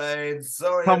afraid.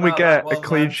 Sorry. Can we get a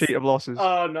clean lads. sheet of losses?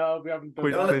 Oh no, we haven't done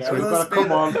that yet. Clean We've got to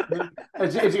come on.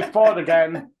 Is it 4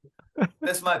 again?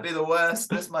 This might be the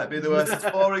worst. It's 4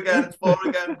 again. It's 4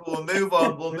 again. We'll move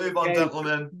on,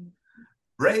 gentlemen.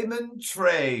 Raymond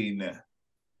Train.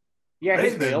 Yeah,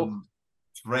 he's real.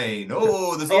 Train.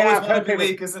 Oh, there's always one every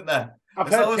week, isn't there? I've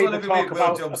heard people talk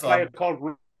about a player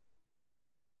called.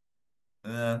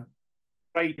 Yeah.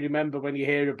 Right, remember when you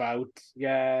hear about,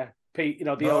 the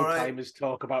old timers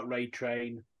talk about Ray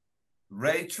Train.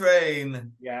 Ray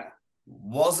Train. Yeah.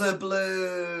 Was a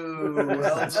blue.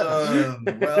 Well done.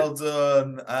 Well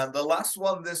done. And the last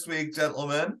one this week,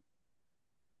 gentlemen,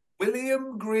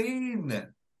 William Green.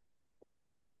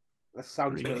 That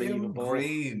sounds believable.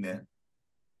 Green.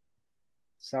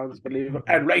 Sounds believable.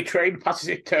 And Ray Train passes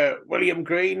it to William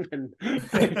Green, and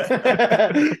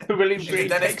William Green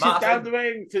takes it down the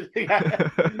wing.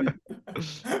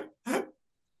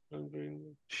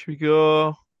 Should we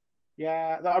go?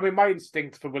 Yeah, I mean, my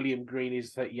instinct for William Green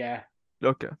is that,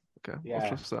 Okay. Yeah. I'll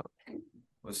trust that.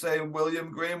 We're saying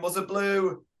William Green was a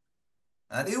blue.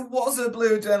 And he was a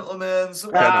blue, gentlemen.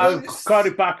 So Clawed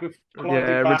it back with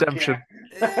redemption.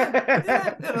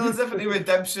 Yeah. There's definitely a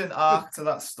redemption arc to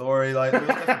that story.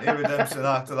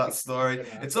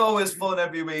 It's always fun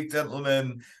every week,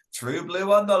 gentlemen. True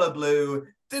blue or not a blue.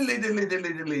 Diddly, diddly,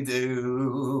 diddly, diddly,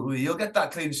 do. You'll get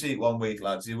that clean sheet one week,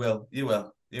 lads. You will.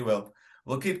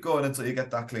 We'll keep going until you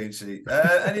get that clean sheet.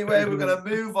 Anyway, we're going to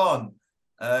move on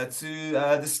to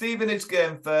the Stevenage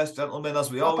game first, gentlemen,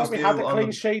 as we always do. We had a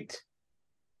clean sheet.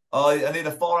 Oh, I need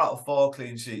a 4 out of 4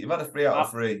 clean sheet. You've had a 3 out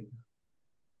of 3.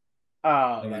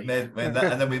 And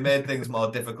then we made things more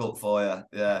difficult for you.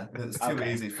 Yeah, it's too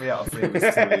easy. 3 out of 3 was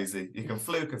too easy. You can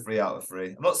fluke a 3 out of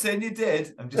 3. I'm not saying you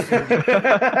did. I'm just saying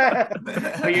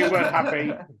But you weren't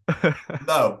happy.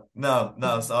 No.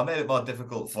 So I made it more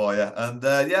difficult for you. And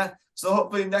so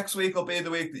hopefully next week will be the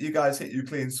week that you guys hit your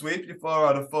clean sweep, your 4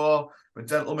 out of 4. But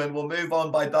gentlemen, we'll move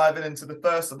on by diving into the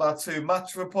first of our 2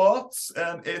 match reports.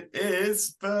 And it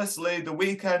is, firstly, the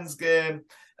weekend's game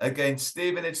against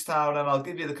Stevenage Town. And I'll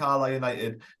give you the Carlisle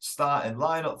United starting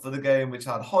lineup for the game, which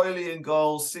had Hoyley in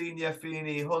goal, Senior,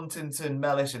 Feeney, Huntington,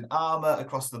 Mellish and Armour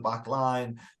across the back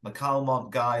line,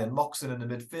 McCalmont, Guy and Moxon in the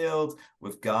midfield,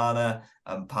 with Garner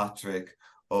and Patrick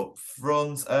up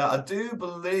front. I do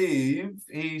believe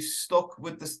he stuck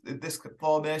with this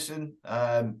formation,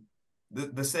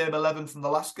 the same 11 from the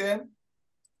last game.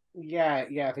 Yeah,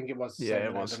 I think it was.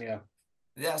 It was.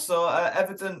 Yeah, so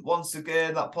evident once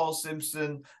again that Paul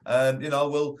Simpson,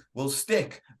 will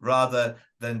stick rather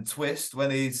than twist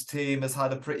when his team has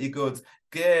had a pretty good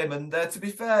game. And to be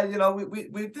fair,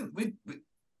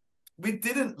 we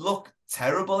didn't look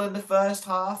terrible in the first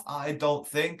half, I don't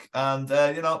think. And,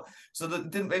 so there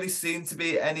didn't really seem to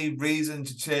be any reason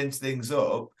to change things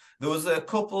up. There was a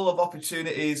couple of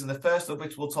opportunities, and the first of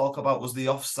which we'll talk about was the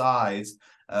offside.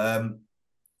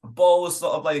 Ball was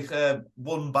sort of like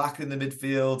won back in the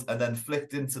midfield and then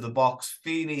flicked into the box.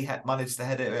 Feeney managed to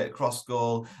head it across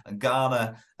goal, and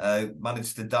Garner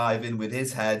managed to dive in with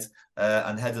his head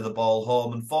and headed the ball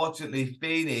home. Unfortunately,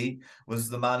 Feeney was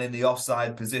the man in the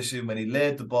offside position when he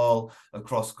laid the ball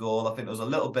across goal. I think there was a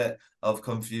little bit of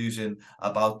confusion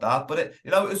about that, but it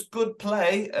was good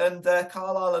play, and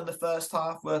Carlisle in the first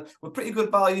half were pretty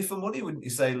good value for money, wouldn't you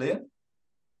say, Liam?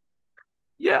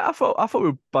 Yeah, I thought we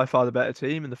were by far the better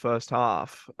team in the first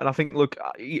half, and I think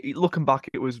looking back,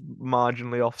 it was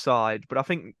marginally offside, but I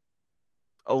think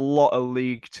a lot of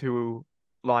League Two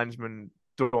linesmen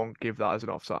don't give that as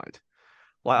an offside.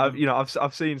 Like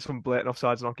I've seen some blatant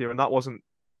offsides not given. That wasn't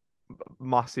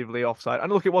massively offside,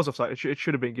 and look, it was offside. It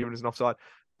should have been given as an offside,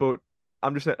 but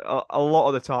I'm just saying a lot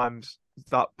of the times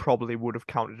that probably would have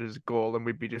counted as a goal, and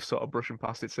we'd be just sort of brushing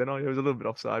past it, saying, "Oh, yeah, it was a little bit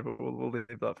offside," but we'll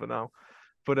leave that for now.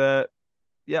 But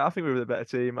yeah, I think we were the better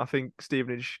team. I think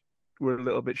Stevenage were a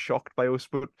little bit shocked by us,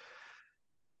 but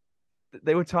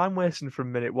they were time wasting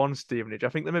from minute one, Stevenage. I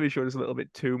think they maybe showed us a little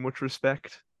bit too much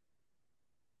respect.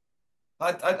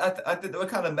 I think they were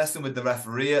kind of messing with the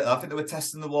referee. I think they were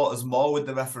testing the waters more with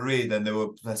the referee than they were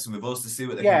messing with us to see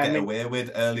what they could get away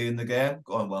with early in the game.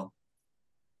 Go on, Will.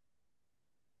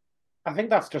 I think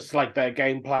that's just like their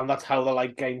game plan. That's how they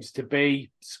like games to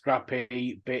be.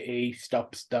 Scrappy, bitty,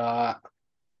 stop-start.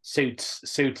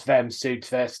 Suits them, suits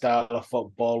their style of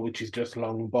football, which is just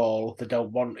long ball. They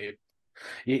don't want it.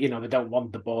 They don't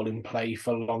want the ball in play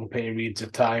for long periods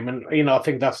of time. And, I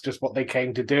think that's just what they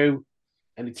came to do.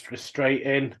 And it's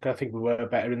frustrating. I think we were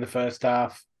better in the first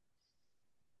half.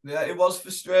 Yeah, it was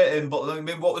frustrating, but I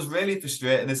mean, what was really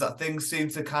frustrating is that things seemed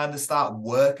to kind of start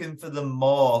working for them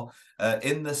more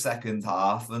in the second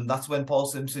half, and that's when Paul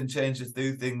Simpson changed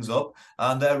things up,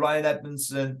 and Ryan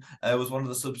Edmondson was one of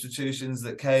the substitutions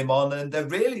that came on, and they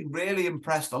really, really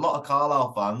impressed a lot of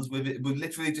Carlisle fans with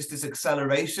literally just his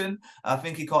acceleration. I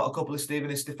think he caught a couple of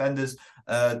Stevenage defenders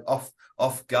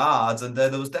off guard, and there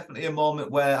was definitely a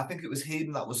moment where I think it was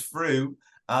Heaton that was through,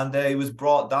 and he was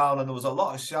brought down, and there was a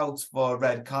lot of shouts for a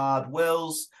red card.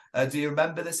 Wills, do you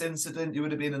remember this incident? You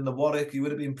would have been in the Warwick. You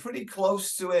would have been pretty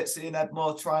close to it, seeing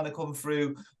Edmore trying to come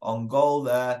through on goal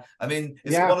there. I mean,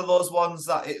 is it one of those ones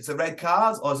that it's a red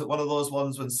card, or is it one of those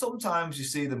ones when sometimes you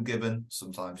see them given,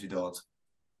 sometimes you don't?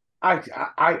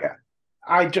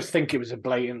 I just think it was a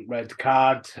blatant red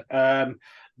card.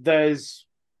 There's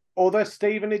other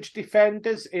Stevenage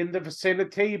defenders in the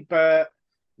vicinity, but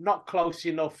not close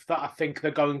enough that I think they're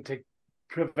going to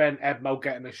prevent Edmo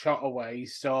getting a shot away.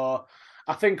 So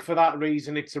I think for that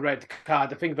reason, it's a red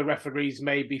card. I think the referees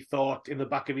maybe thought in the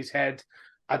back of his head,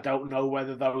 I don't know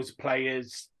whether those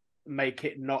players make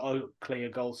it not a clear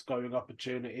goal scoring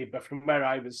opportunity. But from where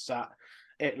I was sat,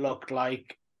 it looked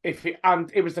like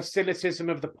and it was the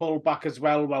cynicism of the pullback as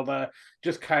well. Well, they're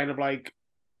just kind of like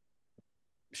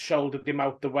shouldered him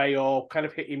out the way or kind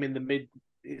of hit him in the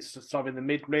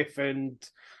midriff, and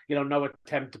no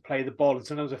attempt to play the ball. And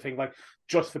sometimes I think like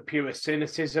just the pure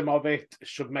cynicism of it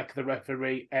should make the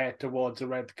referee err towards a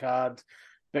red card,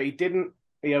 but he didn't.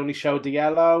 He only showed the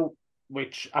yellow,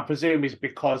 which I presume is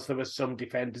because there were some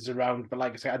defenders around. But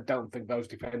like I said, I don't think those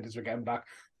defenders were getting back.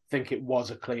 I think it was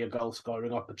a clear goal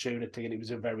scoring opportunity, and it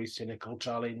was a very cynical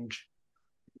challenge.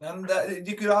 And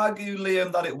you could argue,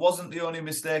 Liam, that it wasn't the only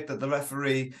mistake that the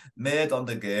referee made on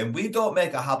the game. We don't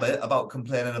make a habit about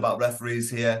complaining about referees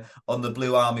here on the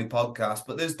Blue Army podcast,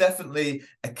 but there's definitely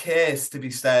a case to be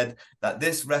said that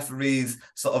this referee's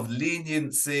sort of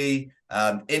leniency,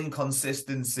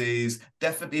 inconsistencies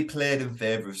definitely played in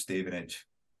favour of Stevenage.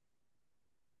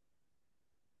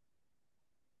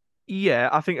 Yeah,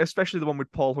 I think especially the one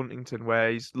with Paul Huntington where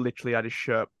he's literally had his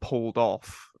shirt pulled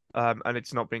off. And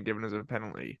it's not been given as a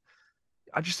penalty.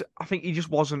 I think he just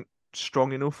wasn't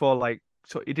strong enough, or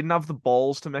so he didn't have the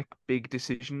balls to make big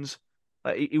decisions.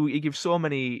 He gives so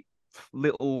many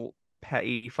little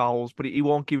petty fouls, but he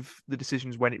won't give the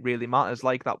decisions when it really matters,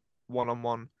 like that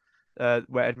one-on-one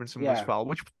where Edmondson was fouled,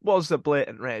 which was a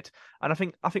blatant red. And I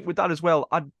think with that as well,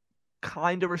 I'd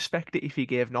kind of respect it if he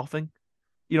gave nothing.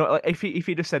 If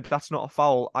he just said that's not a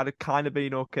foul, I'd have kind of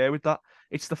been okay with that.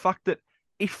 It's the fact that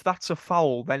if that's a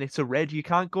foul, then it's a red. You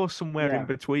can't go somewhere in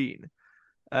between.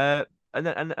 And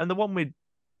the one with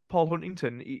Paul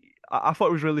Huntington, I thought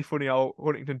it was really funny how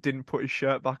Huntington didn't put his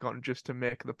shirt back on just to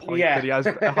make the point that he has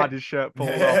had his shirt pulled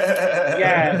off.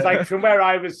 Yeah, it's like from where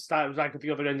I was sat, it was like at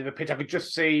the other end of the pitch. I could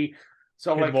just see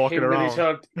sort of like him with his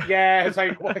hood. Yeah, it's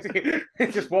like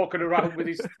just walking around with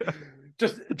his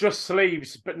just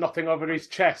sleeves, but nothing over his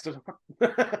chest.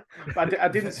 I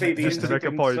didn't see the Just to make a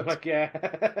incident. point. So like, yeah.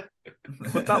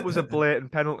 But that was a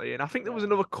blatant penalty, and I think there was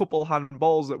another couple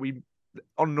handballs that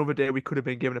on another day we could have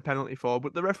been given a penalty for,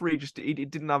 but the referee he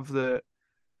didn't have the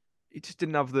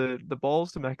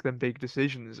balls to make them big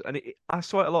decisions, and I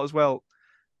saw it a lot as well.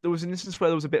 There was an instance where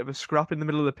there was a bit of a scrap in the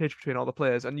middle of the pitch between all the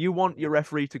players, and you want your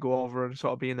referee to go over and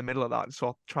sort of be in the middle of that and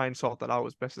try and sort that out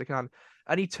as best they can.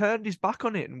 And he turned his back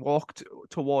on it and walked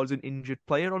towards an injured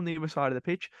player on the other side of the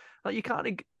pitch. Like, you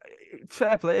can't.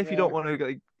 Fair play if you don't want to.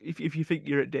 Like, if you think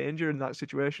you're at danger in that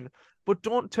situation, but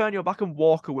don't turn your back and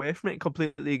walk away from it and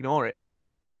completely ignore it.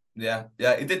 Yeah.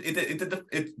 He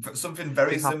did something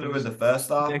very similar in the first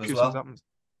half as well.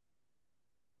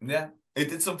 Yeah. He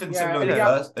did something similar in the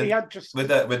first. He had just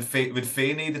with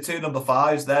Feeney, the two number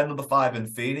fives, their number 5 and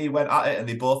Feeney went at it, and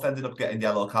they both ended up getting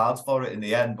yellow cards for it in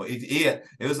the end. But it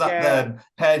was that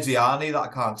Pergiani that I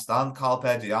can't stand, Carl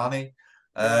Pergiani.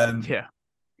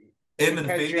 Him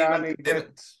and Feeney.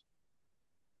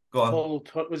 Go on.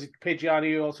 Was it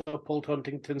Pergiani who also pulled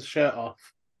Huntington's shirt off?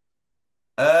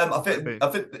 I think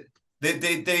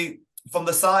they from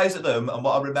the size of them, and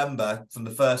what I remember from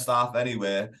the first half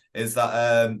anyway, is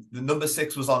that the number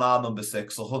 6 was on our number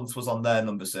 6, so Hunt was on their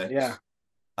number 6. Yeah.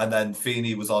 And then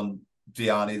Feeney was on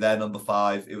Gianni, their number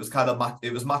 5. It was kind of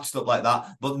it was matched up like that,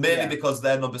 but mainly because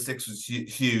their number 6 was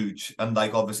huge, and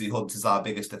like obviously Hunt is our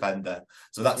biggest defender,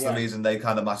 so that's the reason they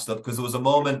kind of matched up. Because there was a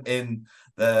moment in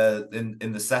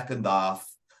the second half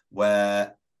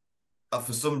where,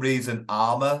 for some reason,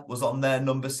 Armour was on their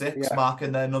number 6,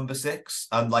 marking their number 6,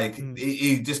 and like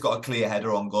he just got a clear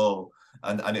header on goal,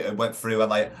 and it went through, and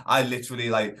like I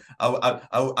literally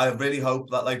I really hope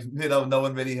that no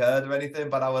one really heard or anything,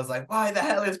 but I was like, why the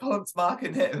hell is Hunt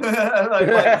marking him?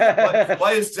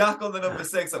 why is Jack on the number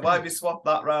 6? Like, why have you swapped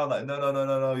that round? Like,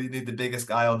 no, you need the biggest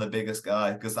guy on the biggest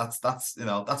guy, because that's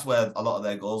where a lot of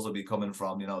their goals will be coming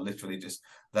from. Literally just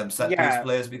them set piece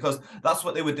players, because that's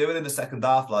what they were doing in the second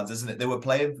half, lads, isn't it? They were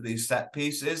playing for these set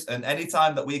pieces, and any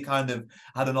time that we kind of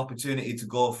had an opportunity to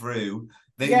go through,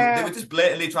 they were just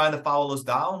blatantly trying to foul us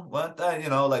down, weren't they?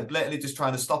 Like blatantly just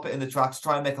trying to stop it in the tracks,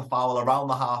 try and make a foul around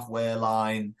the halfway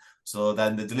line. So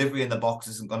then the delivery in the box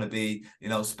isn't going to be,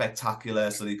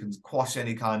 spectacular, so you can quash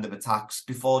any kind of attacks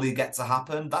before they get to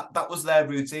happen. That was their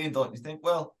routine, don't you think,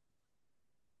 Will?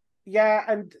 Yeah,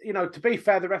 and to be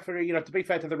fair, to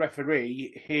the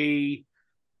referee, he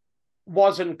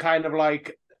wasn't kind of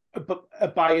like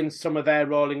buying some of their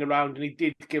rolling around, and he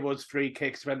did give us free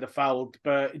kicks when they fouled,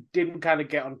 but it didn't kind of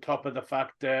get on top of the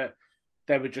fact that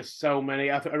there were just so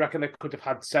many. I reckon they could have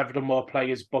had several more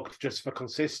players booked just for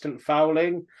consistent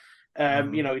fouling.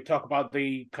 You talk about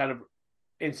the kind of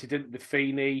incident with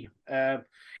Feeney.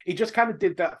 He just kind of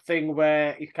did that thing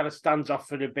where he kind of stands off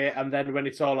for a bit, and then when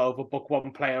it's all over, book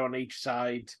one player on each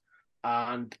side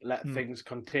and let things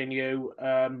continue.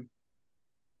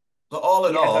 So all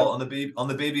in all, on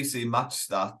the BBC match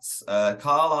stats,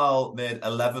 Carlisle made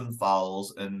 11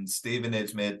 fouls and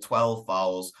Stevenage made 12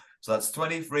 fouls. So that's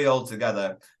 23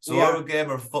 altogether. So over a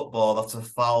game of football, that's a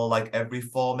foul like every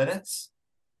 4 minutes.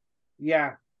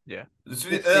 Yeah. Yeah. That's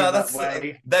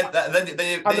then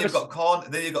you've got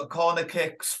corner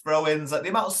kicks, throw-ins, like the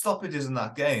amount of stoppages in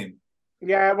that game.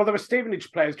 Yeah, well, there were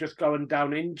Stevenage players just going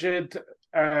down injured,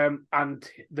 and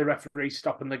the referee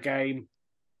stopping the game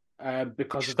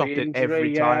because of the injury. Stopped it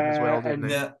every time as well, didn't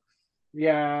he?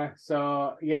 Yeah.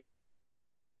 So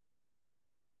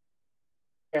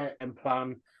and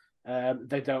plan.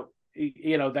 They don't.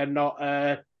 They're not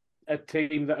a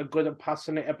team that are good at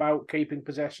passing it about, keeping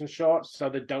possession short, so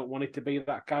they don't want it to be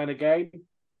that kind of game.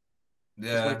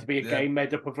 Yeah, it's going to be a game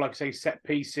made up of, like, say, set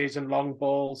pieces and long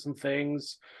balls and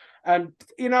things. And,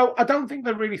 I don't think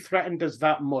they really threatened us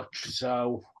that much.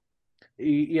 So,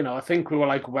 I think we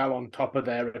were, well on top of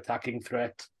their attacking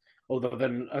threat, other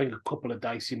than, I think, a couple of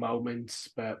dicey moments.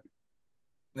 But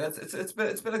it's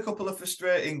been a couple of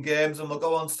frustrating games, and we'll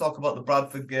go on to talk about the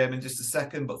Bradford game in just a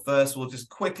second. But first, we'll just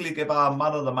quickly give our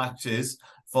man of the matches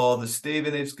for the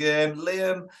Stevenage game.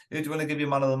 Liam, who do you want to give your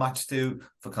man of the match to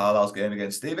for Carlisle's game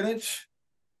against Stevenage?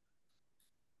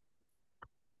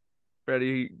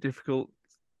 Very difficult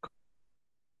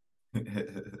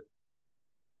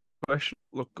question.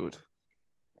 Look good.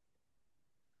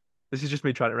 This is just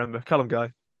me trying to remember. Callum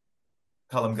Guy.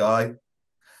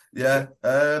 Yeah,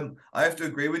 I have to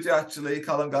agree with you, actually.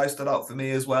 Callum Guy stood out for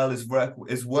me as well. His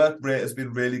work rate has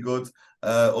been really good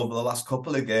over the last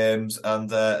couple of games, and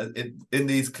in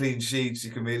these clean sheets,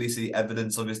 you can really see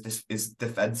evidence of his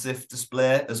defensive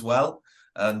display as well.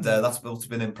 And that's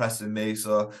been impressing me.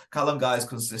 So Callum Guy's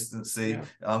consistency,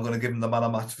 I'm going to give him the man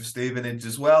of match for Stevenage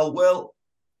as well. Will?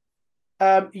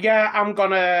 I'm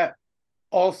going to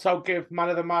Also give man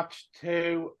of the match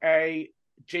to a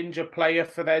ginger player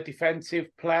for their defensive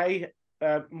play,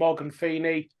 Morgan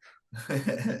Feeney. Which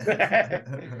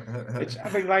I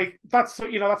think, like, that's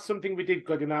something we did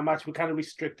good in our match. We kind of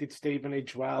restricted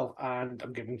Stevenage well, and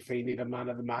I'm giving Feeney the man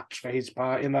of the match for his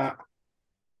part in that.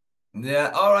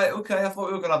 Yeah, all right, okay. I thought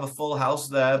we were going to have a full house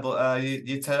there, but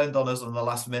you turned on us on the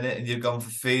last minute and you've gone for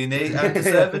Feeney. And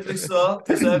deservedly so,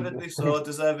 deservedly so,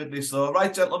 deservedly so.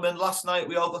 Right, gentlemen, last night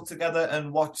we all got together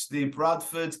and watched the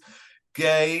Bradford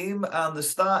game, and the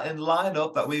starting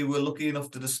lineup that we were lucky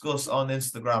enough to discuss on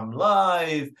Instagram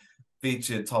Live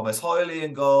featured Thomas Hoyley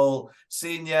in goal,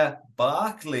 Senior,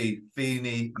 Barkley,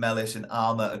 Feeney, Mellish and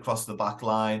Armour across the back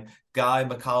line, Guy,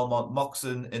 McCalmont,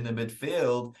 Moxon in the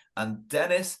midfield, and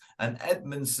Dennis and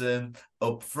Edmondson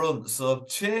up front. So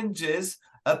changes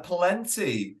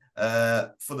aplenty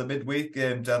for the midweek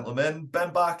game, gentlemen.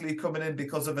 Ben Barkley coming in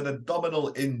because of an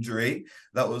abdominal injury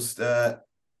that was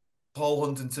Paul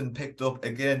Huntington picked up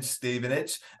against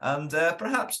Stevenage, and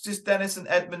perhaps just Dennis and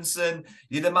Edmondson.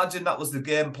 You'd imagine that was the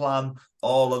game plan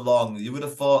all along. You would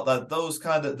have thought that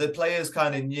the players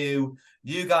kind of knew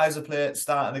you guys are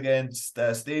starting against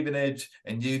Stevenage,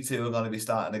 and you two are going to be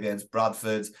starting against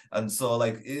Bradford, and so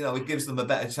it gives them a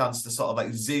better chance to sort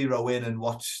of zero in and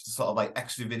watch sort of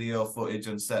extra video footage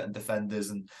on certain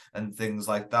defenders and things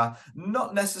like that.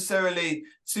 Not necessarily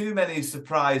too many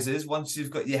surprises once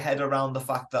you've got your head around the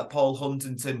fact that Paul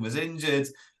Huntington was injured.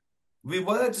 We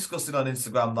were discussing on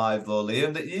Instagram Live, though,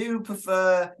 Liam, that you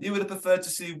would have preferred to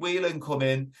see Whelan come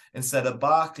in instead of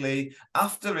Barkley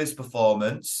after his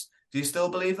performance. Do you still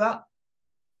believe that?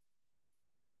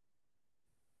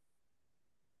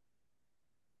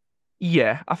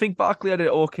 Yeah, I think Barkley had an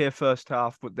okay first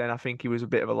half, but then I think he was a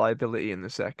bit of a liability in the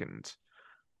second.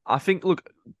 I think, look,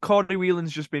 Corey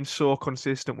Whelan's just been so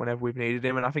consistent whenever we've needed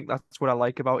him, and I think that's what I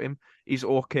like about him. He's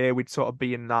okay with sort of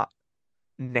being that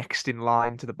next in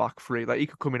line to the back three. Like, he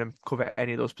could come in and cover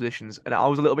any of those positions. And I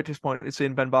was a little bit disappointed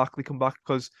seeing Ben Barkley come back,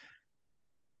 because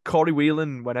Corey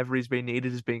Whelan, whenever he's been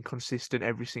needed, has been consistent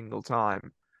every single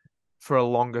time for a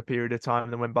longer period of time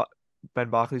than when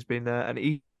Ben Barkley's been there. And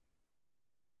he's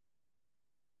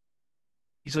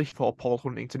like Paul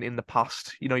Huntington in the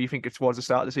past. You think it's towards the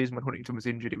start of the season when Huntington was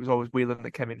injured, it was always Whelan that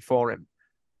came in for him.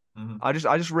 Mm-hmm. I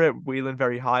just rate Whelan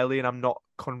very highly, and I'm not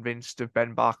convinced of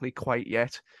Ben Barkley quite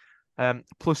yet.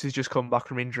 Plus, he's just come back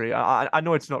from injury. I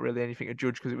know it's not really anything to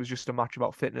judge because it was just a match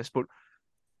about fitness, but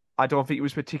I don't think he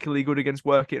was particularly good against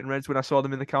Workington Reds when I saw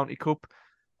them in the County Cup.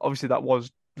 Obviously, that was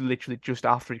literally just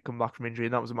after he'd come back from injury,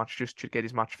 and that was a match just to get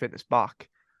his match fitness back.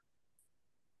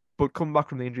 But coming back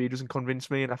from the injury doesn't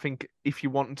convince me, and I think if you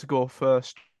want to go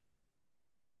first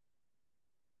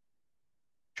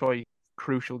choice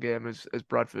crucial game as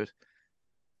Bradford,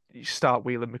 you start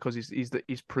Whelan because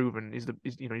he's proven he's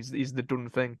the done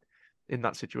thing in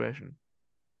that situation.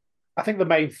 I think the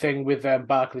main thing with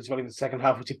Barkley as well in the second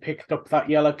half was he picked up that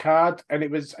yellow card, and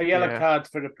it was a yellow card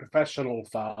for a professional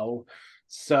foul.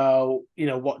 So,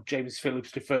 what James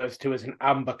Phillips refers to as an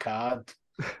amber card.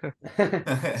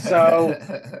 So,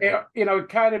 it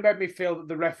kind of made me feel that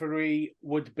the referee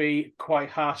would be quite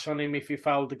harsh on him if he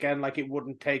fouled again. Like, it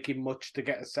wouldn't take him much to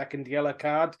get a second yellow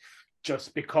card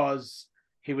just because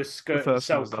he was skirting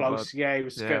so close. Yeah, he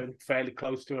was skirting fairly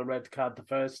close to a red card the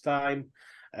first time.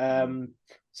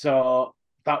 So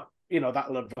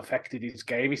that'll have affected his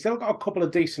game. He still got a couple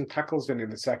of decent tackles in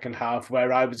the second half,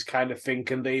 where I was kind of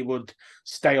thinking they would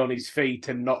stay on his feet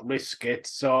and not risk it.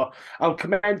 So I'll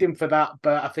commend him for that.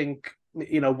 But I think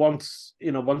once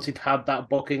he'd had that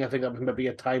booking, I think that was maybe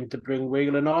a time to bring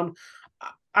Whelan on.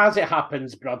 As it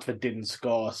happens, Bradford didn't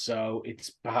score, so it's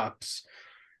perhaps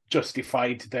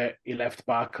justified that he left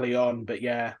Barkley on. But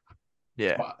yeah.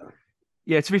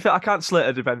 To be fair, I can't slate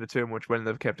a defender too much when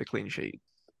they've kept a clean sheet.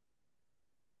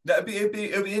 It'd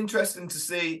be interesting to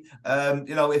see,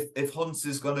 if Hunt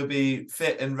is going to be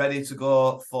fit and ready to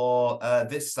go for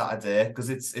this Saturday, because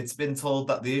it's been told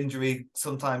that the injury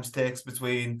sometimes takes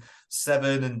between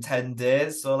 7 and 10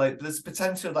 days. So there's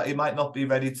potential that he might not be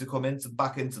ready to come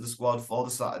back into the squad for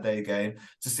the Saturday game,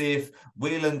 to see if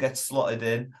Whelan gets slotted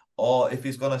in or if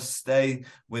he's going to stay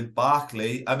with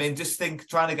Barkley. I mean, just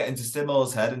trying to get into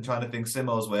Simo's head and trying to think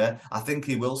Simo's way. I think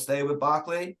he will stay with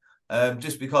Barkley.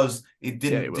 Just because he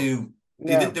didn't do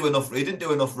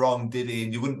enough wrong, did he?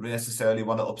 And you wouldn't necessarily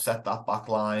want to upset that back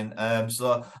line.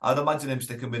 So I'd imagine him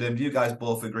sticking with him. You guys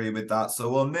both agree with that.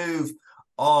 So we'll move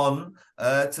on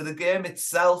to the game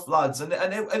itself, lads. And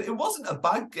it wasn't a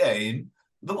bad game.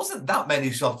 There wasn't that many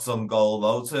shots on goal,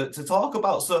 though, to talk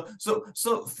about. So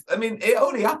I mean, it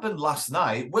only happened last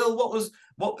night. Will, what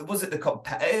what was it? The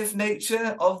competitive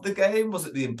nature of the game? Was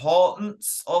it the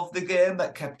importance of the game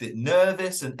that kept it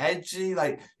nervous and edgy?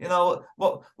 Like,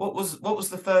 what was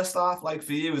the first half like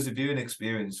for you as a viewing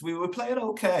experience? We were playing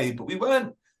okay, but we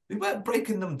weren't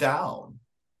breaking them down.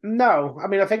 No, I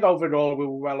mean, I think overall we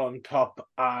were well on top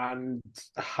and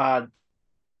had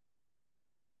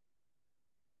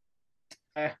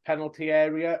a penalty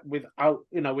area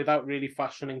without really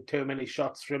fashioning too many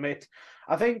shots from it.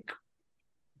 I think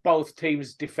both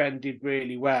teams defended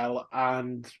really well,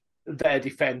 and their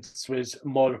defense was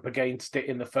more up against it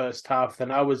in the first half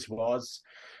than ours was.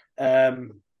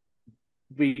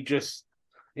 We just,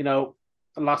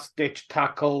 last ditch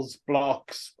tackles,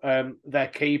 blocks. Their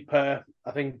keeper,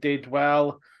 I think, did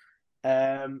well.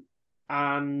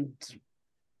 And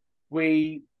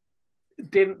we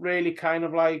didn't really kind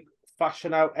of like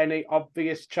fashion out any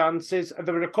obvious chances.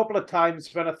 There were a couple of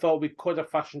times when I thought we could have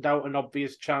fashioned out an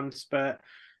obvious chance, but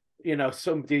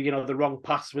somebody, the wrong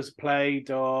pass was played,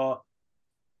 or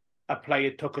a player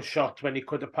took a shot when he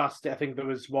could have passed it. I think there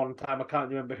was one time, I can't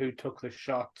remember who took the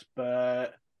shot,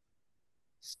 but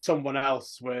someone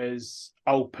else was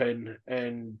open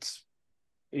and,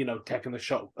 taking the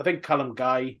shot. I think Callum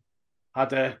Guy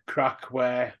had a crack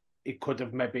where he could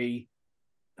have maybe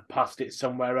passed it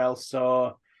somewhere else.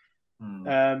 So,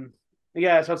 so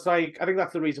it's like, I think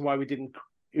that's the reason why we didn't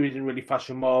really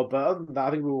fashion more. But other than that,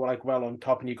 I think we were like well on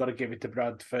top, and you got to give it to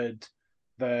Bradford,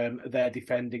 their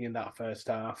defending in that first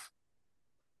half.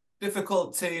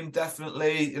 Difficult team,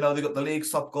 definitely. They got the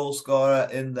league's top goal scorer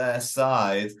in their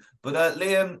side. But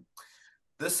Liam,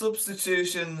 the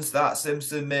substitutions that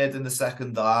Simpson made in the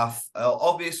second half,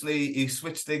 obviously he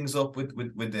switched things up with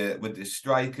the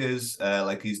strikers,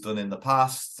 like he's done in the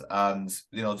past, and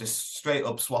just straight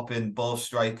up swapping both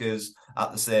strikers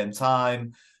at the same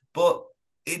time. But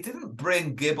he didn't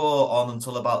bring Gibbo on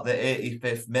until about the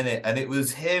 85th minute, and it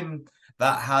was him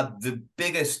that had the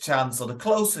biggest chance, or the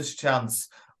closest chance,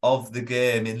 of the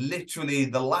game in literally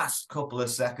the last couple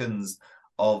of seconds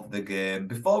of the game.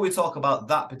 Before we talk about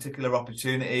that particular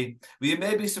opportunity, we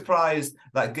may be surprised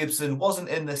that Gibson wasn't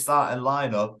in the starting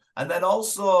lineup, and then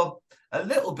also a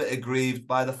little bit aggrieved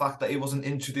by the fact that he wasn't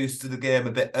introduced to the game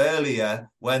a bit earlier,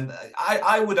 when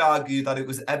I would argue that it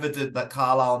was evident that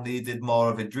Carlisle needed more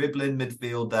of a dribbling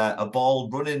midfielder, a ball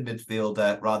running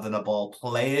midfielder, rather than a ball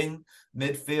playing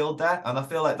midfielder. And I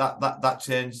feel like that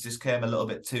change just came a little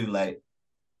bit too late.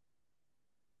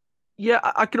 Yeah,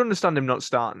 I can understand him not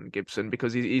starting Gibson,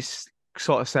 because he's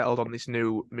sort of settled on this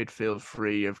new midfield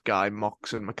three of Guy,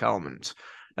 Mox and McCalmont.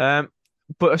 But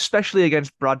especially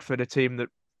against Bradford, a team that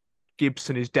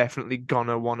Gibson is definitely going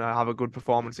to want to have a good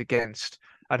performance against,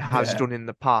 and has done in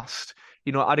the past.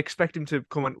 I'd expect him to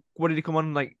come on. What did he come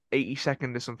on, like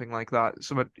 82nd or something like that?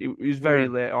 So he was very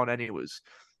late on anyways.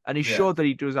 And he showed that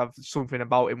he does have something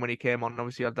about him when he came on, and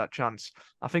obviously had that chance.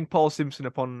 I think Paul Simpson,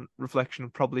 upon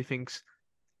reflection, probably thinks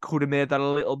could have made that a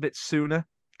little bit sooner.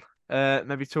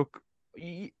 Maybe took,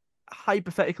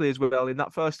 hypothetically as well, in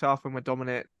that first half when we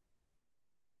dominate,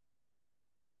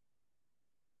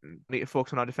 need to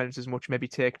focus on our defence as much, maybe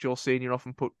take Joe Senior off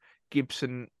and put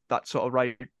Gibson, that sort of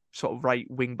right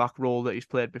wing back role that he's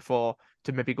played before,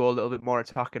 to maybe go a little bit more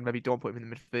attack, and maybe don't put him in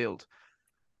the midfield.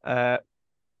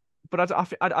 But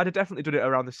I'd have definitely done it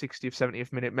around the 60th,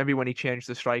 70th minute, maybe when he changed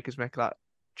the strikers, make that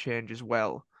change as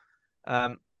well.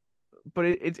 But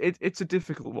it's a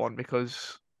difficult one,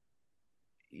 because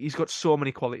he's got so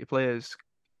many quality players.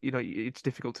 It's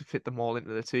difficult to fit them all into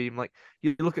the team. Like,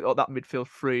 you look at all that midfield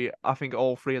three, I think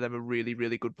all three of them are really,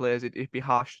 really good players. It'd be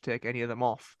harsh to take any of them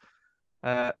off.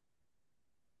 But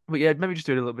yeah, maybe just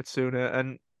do it a little bit sooner,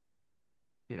 and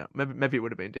maybe it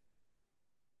would have been.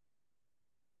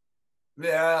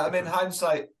 Yeah, I mean,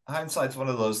 hindsight's one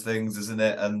of those things, isn't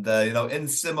it? And in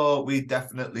Simo, we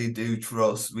definitely do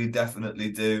trust. We definitely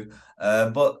do.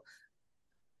 But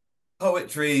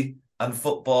poetry and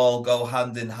football go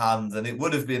hand in hand, and it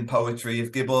would have been poetry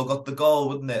if Gibbo got the goal,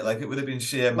 wouldn't it? Like, it would have been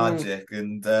sheer magic,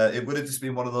 and it would have just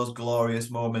been one of those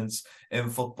glorious moments in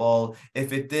football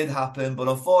if it did happen. But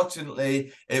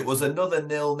unfortunately, it was another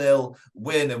 0-0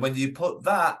 win, and when you put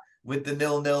that with the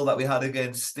 0-0 that we had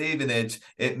against Stevenage,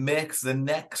 it makes the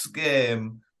next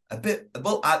game a bit,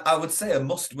 well, I would say a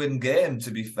must-win game,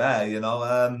 to be fair.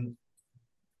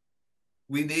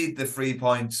 We need the 3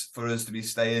 points for us to be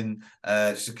staying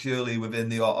securely within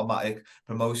the automatic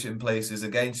promotion places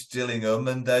against Gillingham.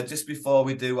 And just before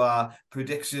we do our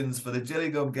predictions for the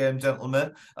Gillingham game,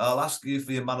 gentlemen, I'll ask you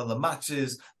for your man of the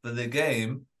matches for the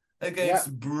game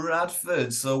against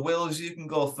Bradford. So, Wills, you can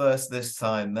go first this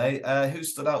time, mate. Who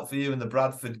stood out for you in the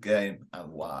Bradford game, and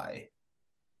why?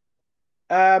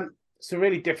 it's a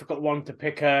really difficult one to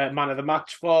pick a man of the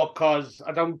match for, because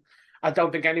I don't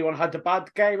think anyone had a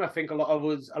bad game. I think a lot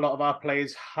of our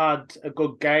players had a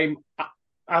good game.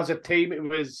 As a team, it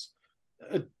was,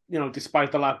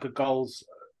 despite the lack of goals,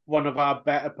 one of our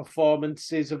better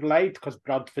performances of late, because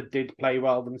Bradford did play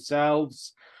well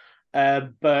themselves.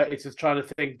 But it's just trying to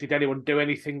think, did anyone do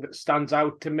anything that stands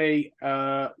out to me?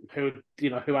 Who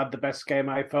had the best game,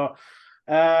 I thought.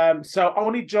 So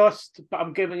only just, but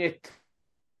I'm giving it.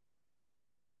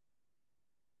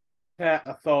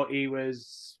 I thought he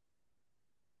was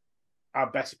our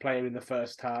best player in the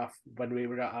first half when we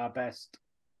were at our best.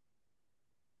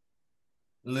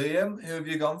 Liam, who have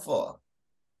you gone for?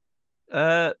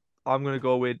 I'm going to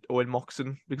go with Owen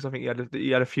Moxon, because I think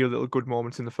he had a few little good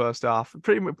moments in the first half.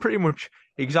 Pretty much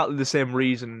exactly the same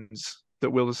reasons that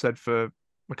Will has said for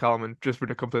McCallum, just with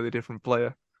a completely different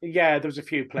player. Yeah, there was a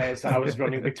few players that I was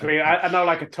running between. I know,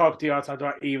 like, I talked to you outside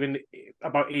about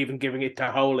even giving it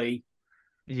to Holy.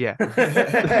 Yeah.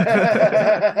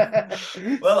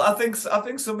 Well, I think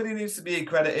somebody needs to be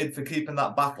credited for keeping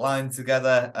that back line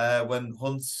together when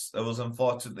Hunt was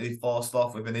unfortunately forced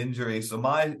off with an injury. So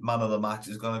my man of the match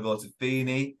is going to go to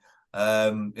Feeney.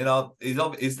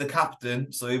 He's the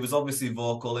captain, so he was obviously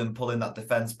vocal in pulling that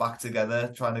defence back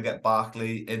together, trying to get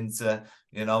Barkley into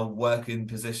working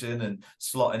position and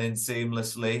slotting in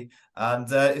seamlessly. And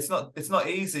it's not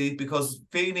easy, because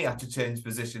Feeney had to change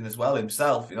position as well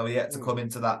himself. He had to come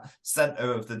into that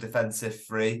centre of the defensive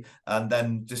three and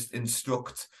then just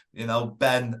instruct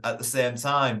Ben at the same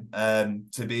time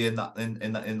to be in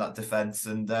that defence.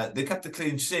 And they kept a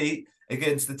clean sheet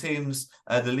against the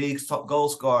league's top goal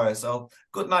scorer. So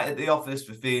good night at the office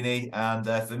for Feeney, and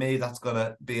for me that's going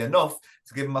to be enough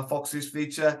to give him my Foxes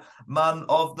feature man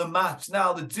of the match.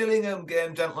 Now, the Gillingham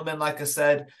game, gentlemen, like I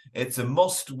said, it's a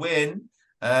must win.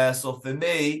 So for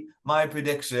me, my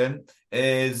prediction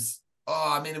is,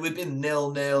 we've been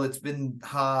 0-0. It's been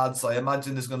hard, so I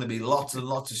imagine there's going to be lots and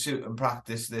lots of shooting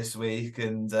practice this week,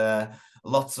 and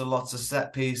lots and lots of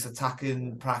set piece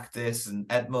attacking practice, and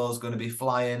Edmo's going to be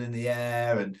flying in the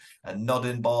air and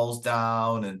nodding balls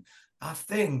down. And I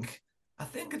think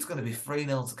it's going to be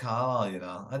 3-0 to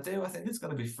Carlisle, I do. I think it's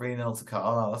going to be 3-0 to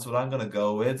Carlisle. That's what I'm going to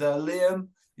go with. Liam,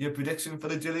 your prediction for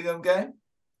the Gillingham game?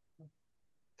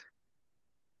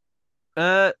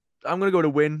 I'm going to go to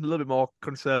win. A little bit more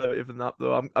conservative than that,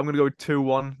 though. I'm going to go with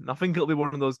 2-1. And I think it'll be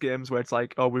one of those games where it's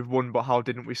like, oh, we've won, but how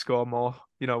didn't we score more?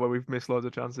 Where we've missed loads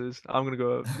of chances. I'm going to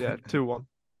go, 2-1.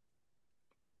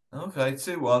 Okay,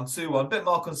 2-1. Bit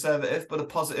more conservative, but a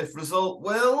positive result.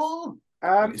 Will?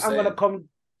 I'm going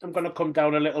to come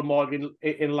down a little more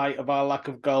in light of our lack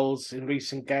of goals in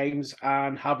recent games,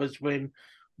 and have us win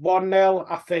 1-0.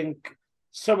 I think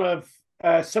some of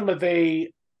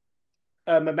the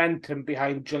momentum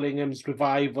behind Gillingham's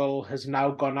revival has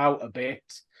now gone out a bit.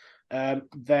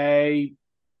 They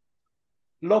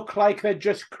look like they're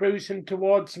just cruising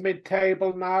towards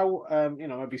mid-table now.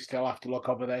 Maybe still have to look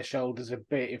over their shoulders a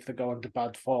bit if they go into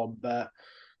bad form. But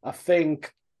I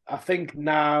think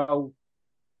now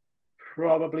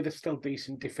probably they're still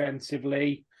decent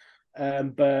defensively,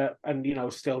 but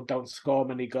still don't score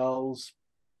many goals.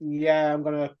 Yeah, I'm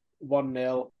gonna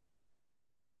 1-0.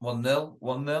 1-0.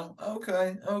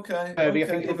 Okay. I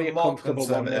think it'll be a comfortable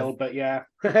 1-0, but yeah.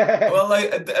 Well,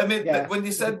 when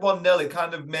you said 1-0, it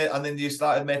kind of made, and then you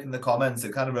started making the comments,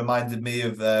 it kind of reminded me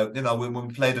of, when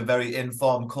we played a very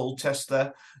informed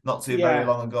Colchester not too very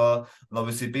long ago, and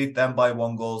obviously beat them by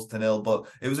 1-0. But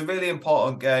it was a really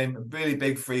important game, really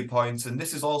big 3 points, and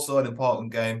this is also an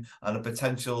important game and a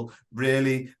potential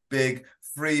really big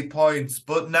 3 points.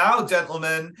 But now,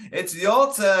 gentlemen, it's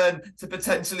your turn to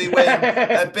potentially win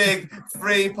a big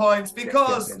 3 points,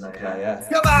 because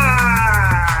come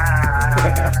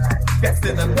on! Get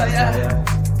in the player!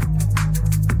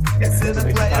 Get in the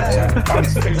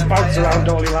player! Bounce around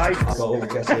all your life.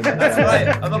 That's right.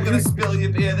 I'm not going to spill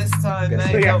your beer this time,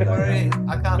 mate. Don't worry.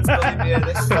 I can't spill your beer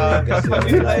this time.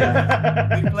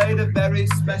 We played a very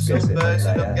special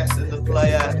version of Guessing the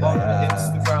Player on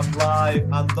Instagram Live,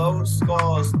 and those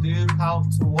scores do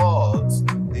count towards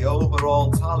the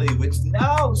overall tally, which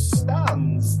now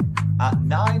stands at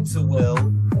 9 to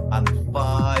Will and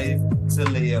 5 to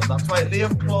Liam. That's right,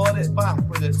 Liam clawed it back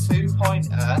with a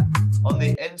 2-pointer on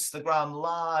the Instagram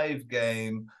Live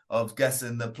game of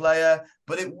Guessing the Player.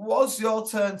 But it was your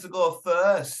turn to go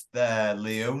first there,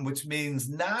 Liam, which means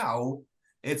now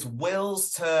it's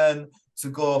Will's turn to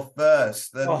go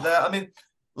first. And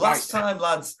Last time,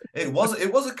 lads, it was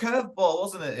a curveball,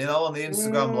 wasn't it? On the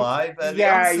Instagram Live.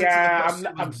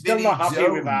 I'm still not happy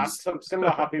with that. I'm still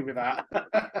not happy with that.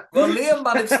 Well, Liam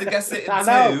managed to guess it in I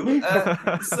know. 2.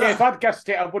 Yeah, if I'd guessed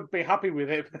it, I would be happy with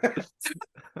it.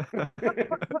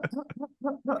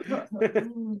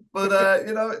 But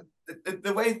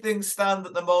the way things stand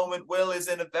at the moment, Will is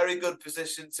in a very good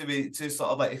position to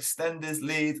sort of like extend his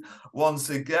lead once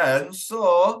again.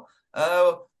 So,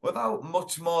 without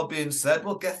much more being said,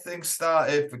 we'll get things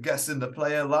started for guessing the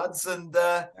player, lads. And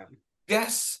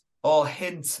guess or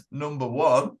hint number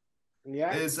 1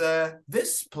 is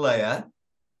this player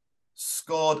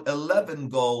scored 11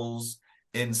 goals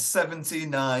in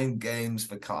 79 games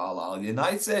for Carlisle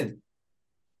United.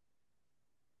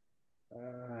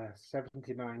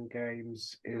 79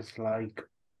 games is like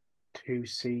 2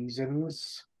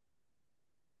 seasons.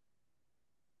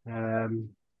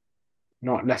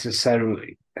 Not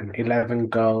necessarily an 11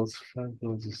 goals, 5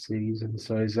 goals a season.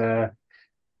 So he's the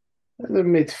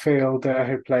midfielder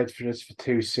who played for us for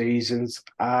 2 seasons.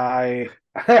 I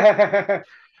You're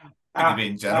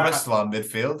being generous to our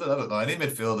midfielder. I don't know any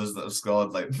midfielders that have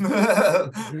scored like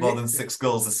more than 6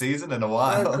 goals a season in a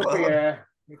while.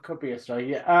 It could be a strike.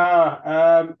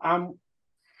 Yeah.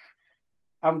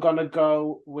 I'm gonna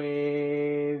go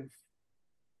with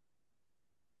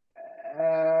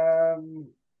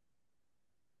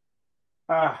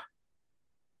oh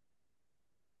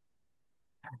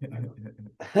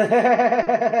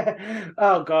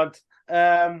God.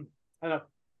 I know.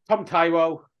 Tom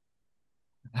Taiwo.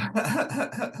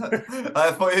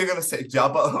 I thought you were going to say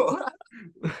Jabbo.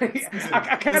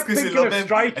 I kept thinking of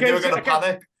strikers. And you were going to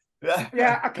panic.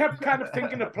 Yeah, I kept kind of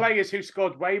thinking of players who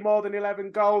scored way more than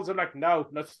 11 goals. I'm like, no,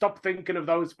 stop thinking of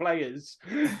those players.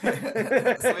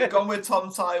 So we've gone with Tom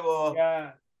Taiwo.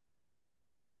 Yeah.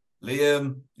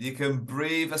 Liam, you can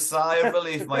breathe a sigh of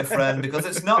relief, my friend, because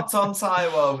it's not Tom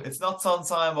Taiwo. It's not Tom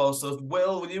Taiwo. So,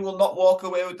 Will, you will not walk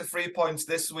away with the 3 points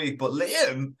this week. But,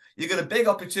 Liam, you got a big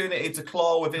opportunity to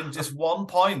claw within just 1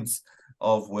 point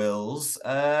of Will's.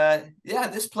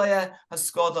 This player has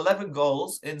scored 11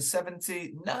 goals in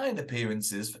 79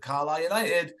 appearances for Carlisle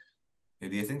United. Who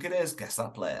do you think it is? Guess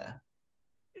that player.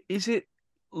 Is it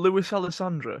Luis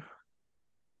Alessandro?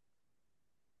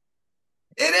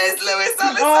 It is Luis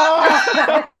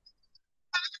Alessandro!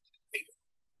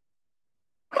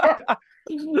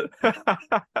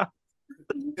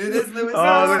 It is Luis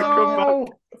Alessandro.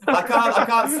 I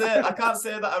can't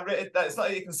say that I written that. It's not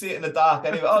like you can see it in the dark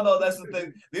anyway. Oh no, there's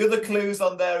the other clues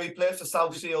on there. He plays for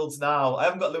South Shields now. I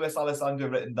haven't got Luis Alessandro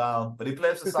written down, but he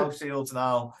plays for South Shields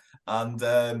now.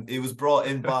 And he was brought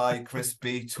in by Chris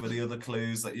Beach with the other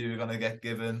clues that you were going to get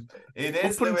given. It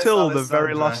is up until the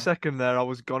very last second there, I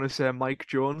was going to say Mike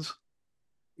Jones.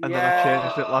 And then I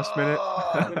changed it last minute.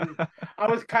 I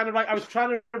was kind of like, I was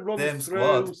trying to run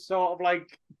through sort of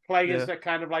like players that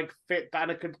kind of like fit that.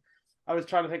 And I was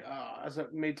trying to think, as a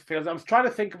midfielder, I was trying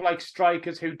to think of like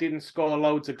strikers who didn't score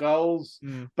loads of goals.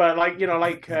 But like, all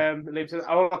I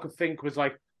could think was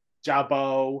like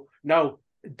Jabbo. No,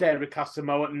 Derek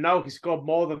Asamoah. No, he scored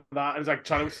more than that. I was like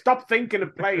trying to stop thinking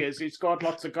of players who scored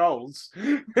lots of goals.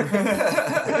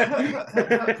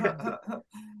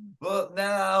 But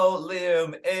now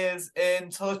Liam is in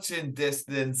touching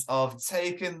distance of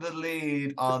taking the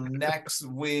lead on next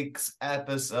week's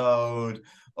episode.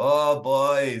 Oh,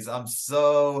 boys, I'm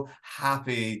so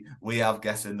happy we have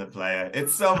Guessing the Player.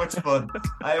 It's so much fun.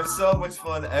 I have so much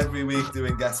fun every week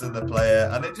doing Guessing the Player,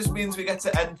 and it just means we get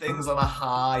to end things on a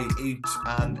high each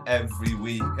and every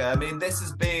week. I mean, this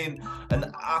has been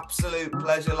an absolute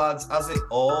pleasure, lads, as it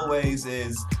always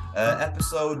is.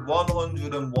 Episode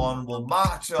 101 will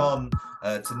march on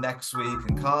to next week,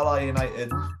 and Carlisle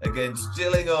United against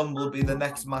Gillingham will be the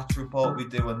next match report we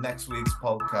do on next week's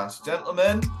podcast.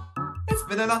 Gentlemen, it's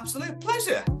been an absolute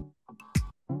pleasure.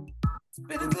 It's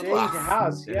been a good laugh. It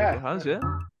has, yeah. It has, yeah.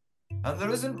 And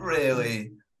there isn't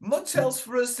really much else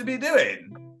for us to be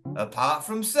doing apart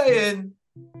from saying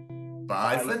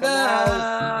bye for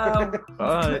now.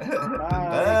 Bye.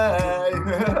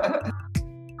 Bye.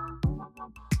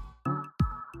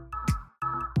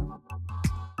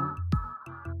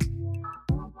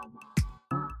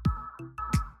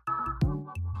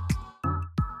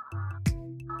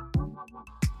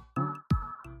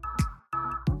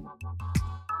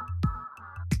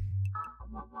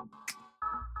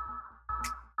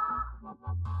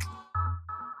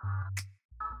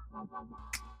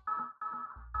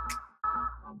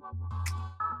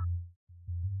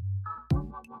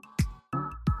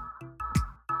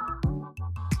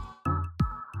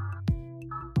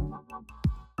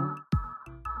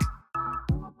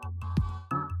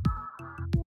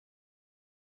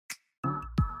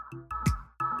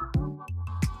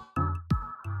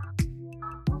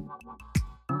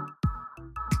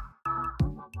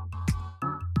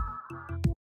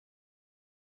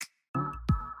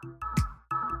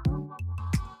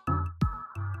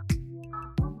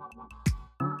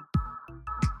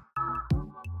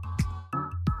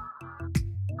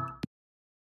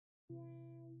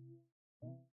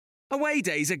 Away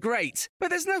days are great, but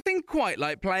there's nothing quite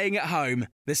like playing at home.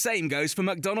 The same goes for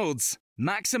McDonald's.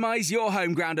 Maximise your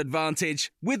home ground advantage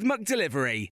with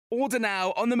McDelivery. Order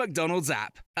now on the McDonald's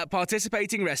app. At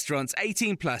participating restaurants,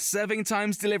 18 plus serving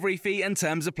times, delivery fee and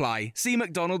terms apply. See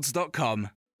mcdonalds.com.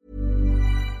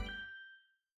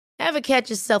 Ever catch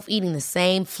yourself eating the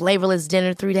same flavorless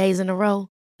dinner 3 days in a row?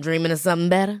 Dreaming of something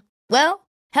better? Well,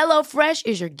 HelloFresh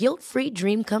is your guilt-free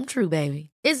dream come true, baby.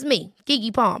 It's me,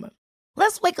 Keke Palmer.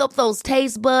 Let's wake up those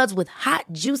taste buds with hot,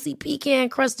 juicy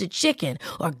pecan-crusted chicken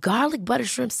or garlic butter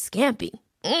shrimp scampi.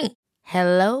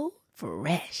 Hello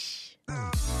Fresh.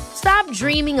 Stop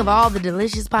dreaming of all the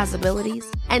delicious possibilities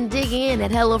and dig in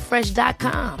at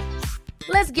HelloFresh.com.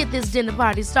 Let's get this dinner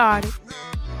party started.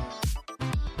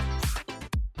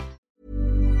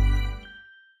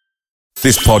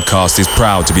 This podcast is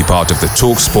proud to be part of the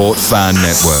TalkSport Fan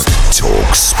Network.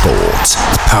 TalkSport.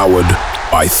 Powered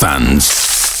by fans.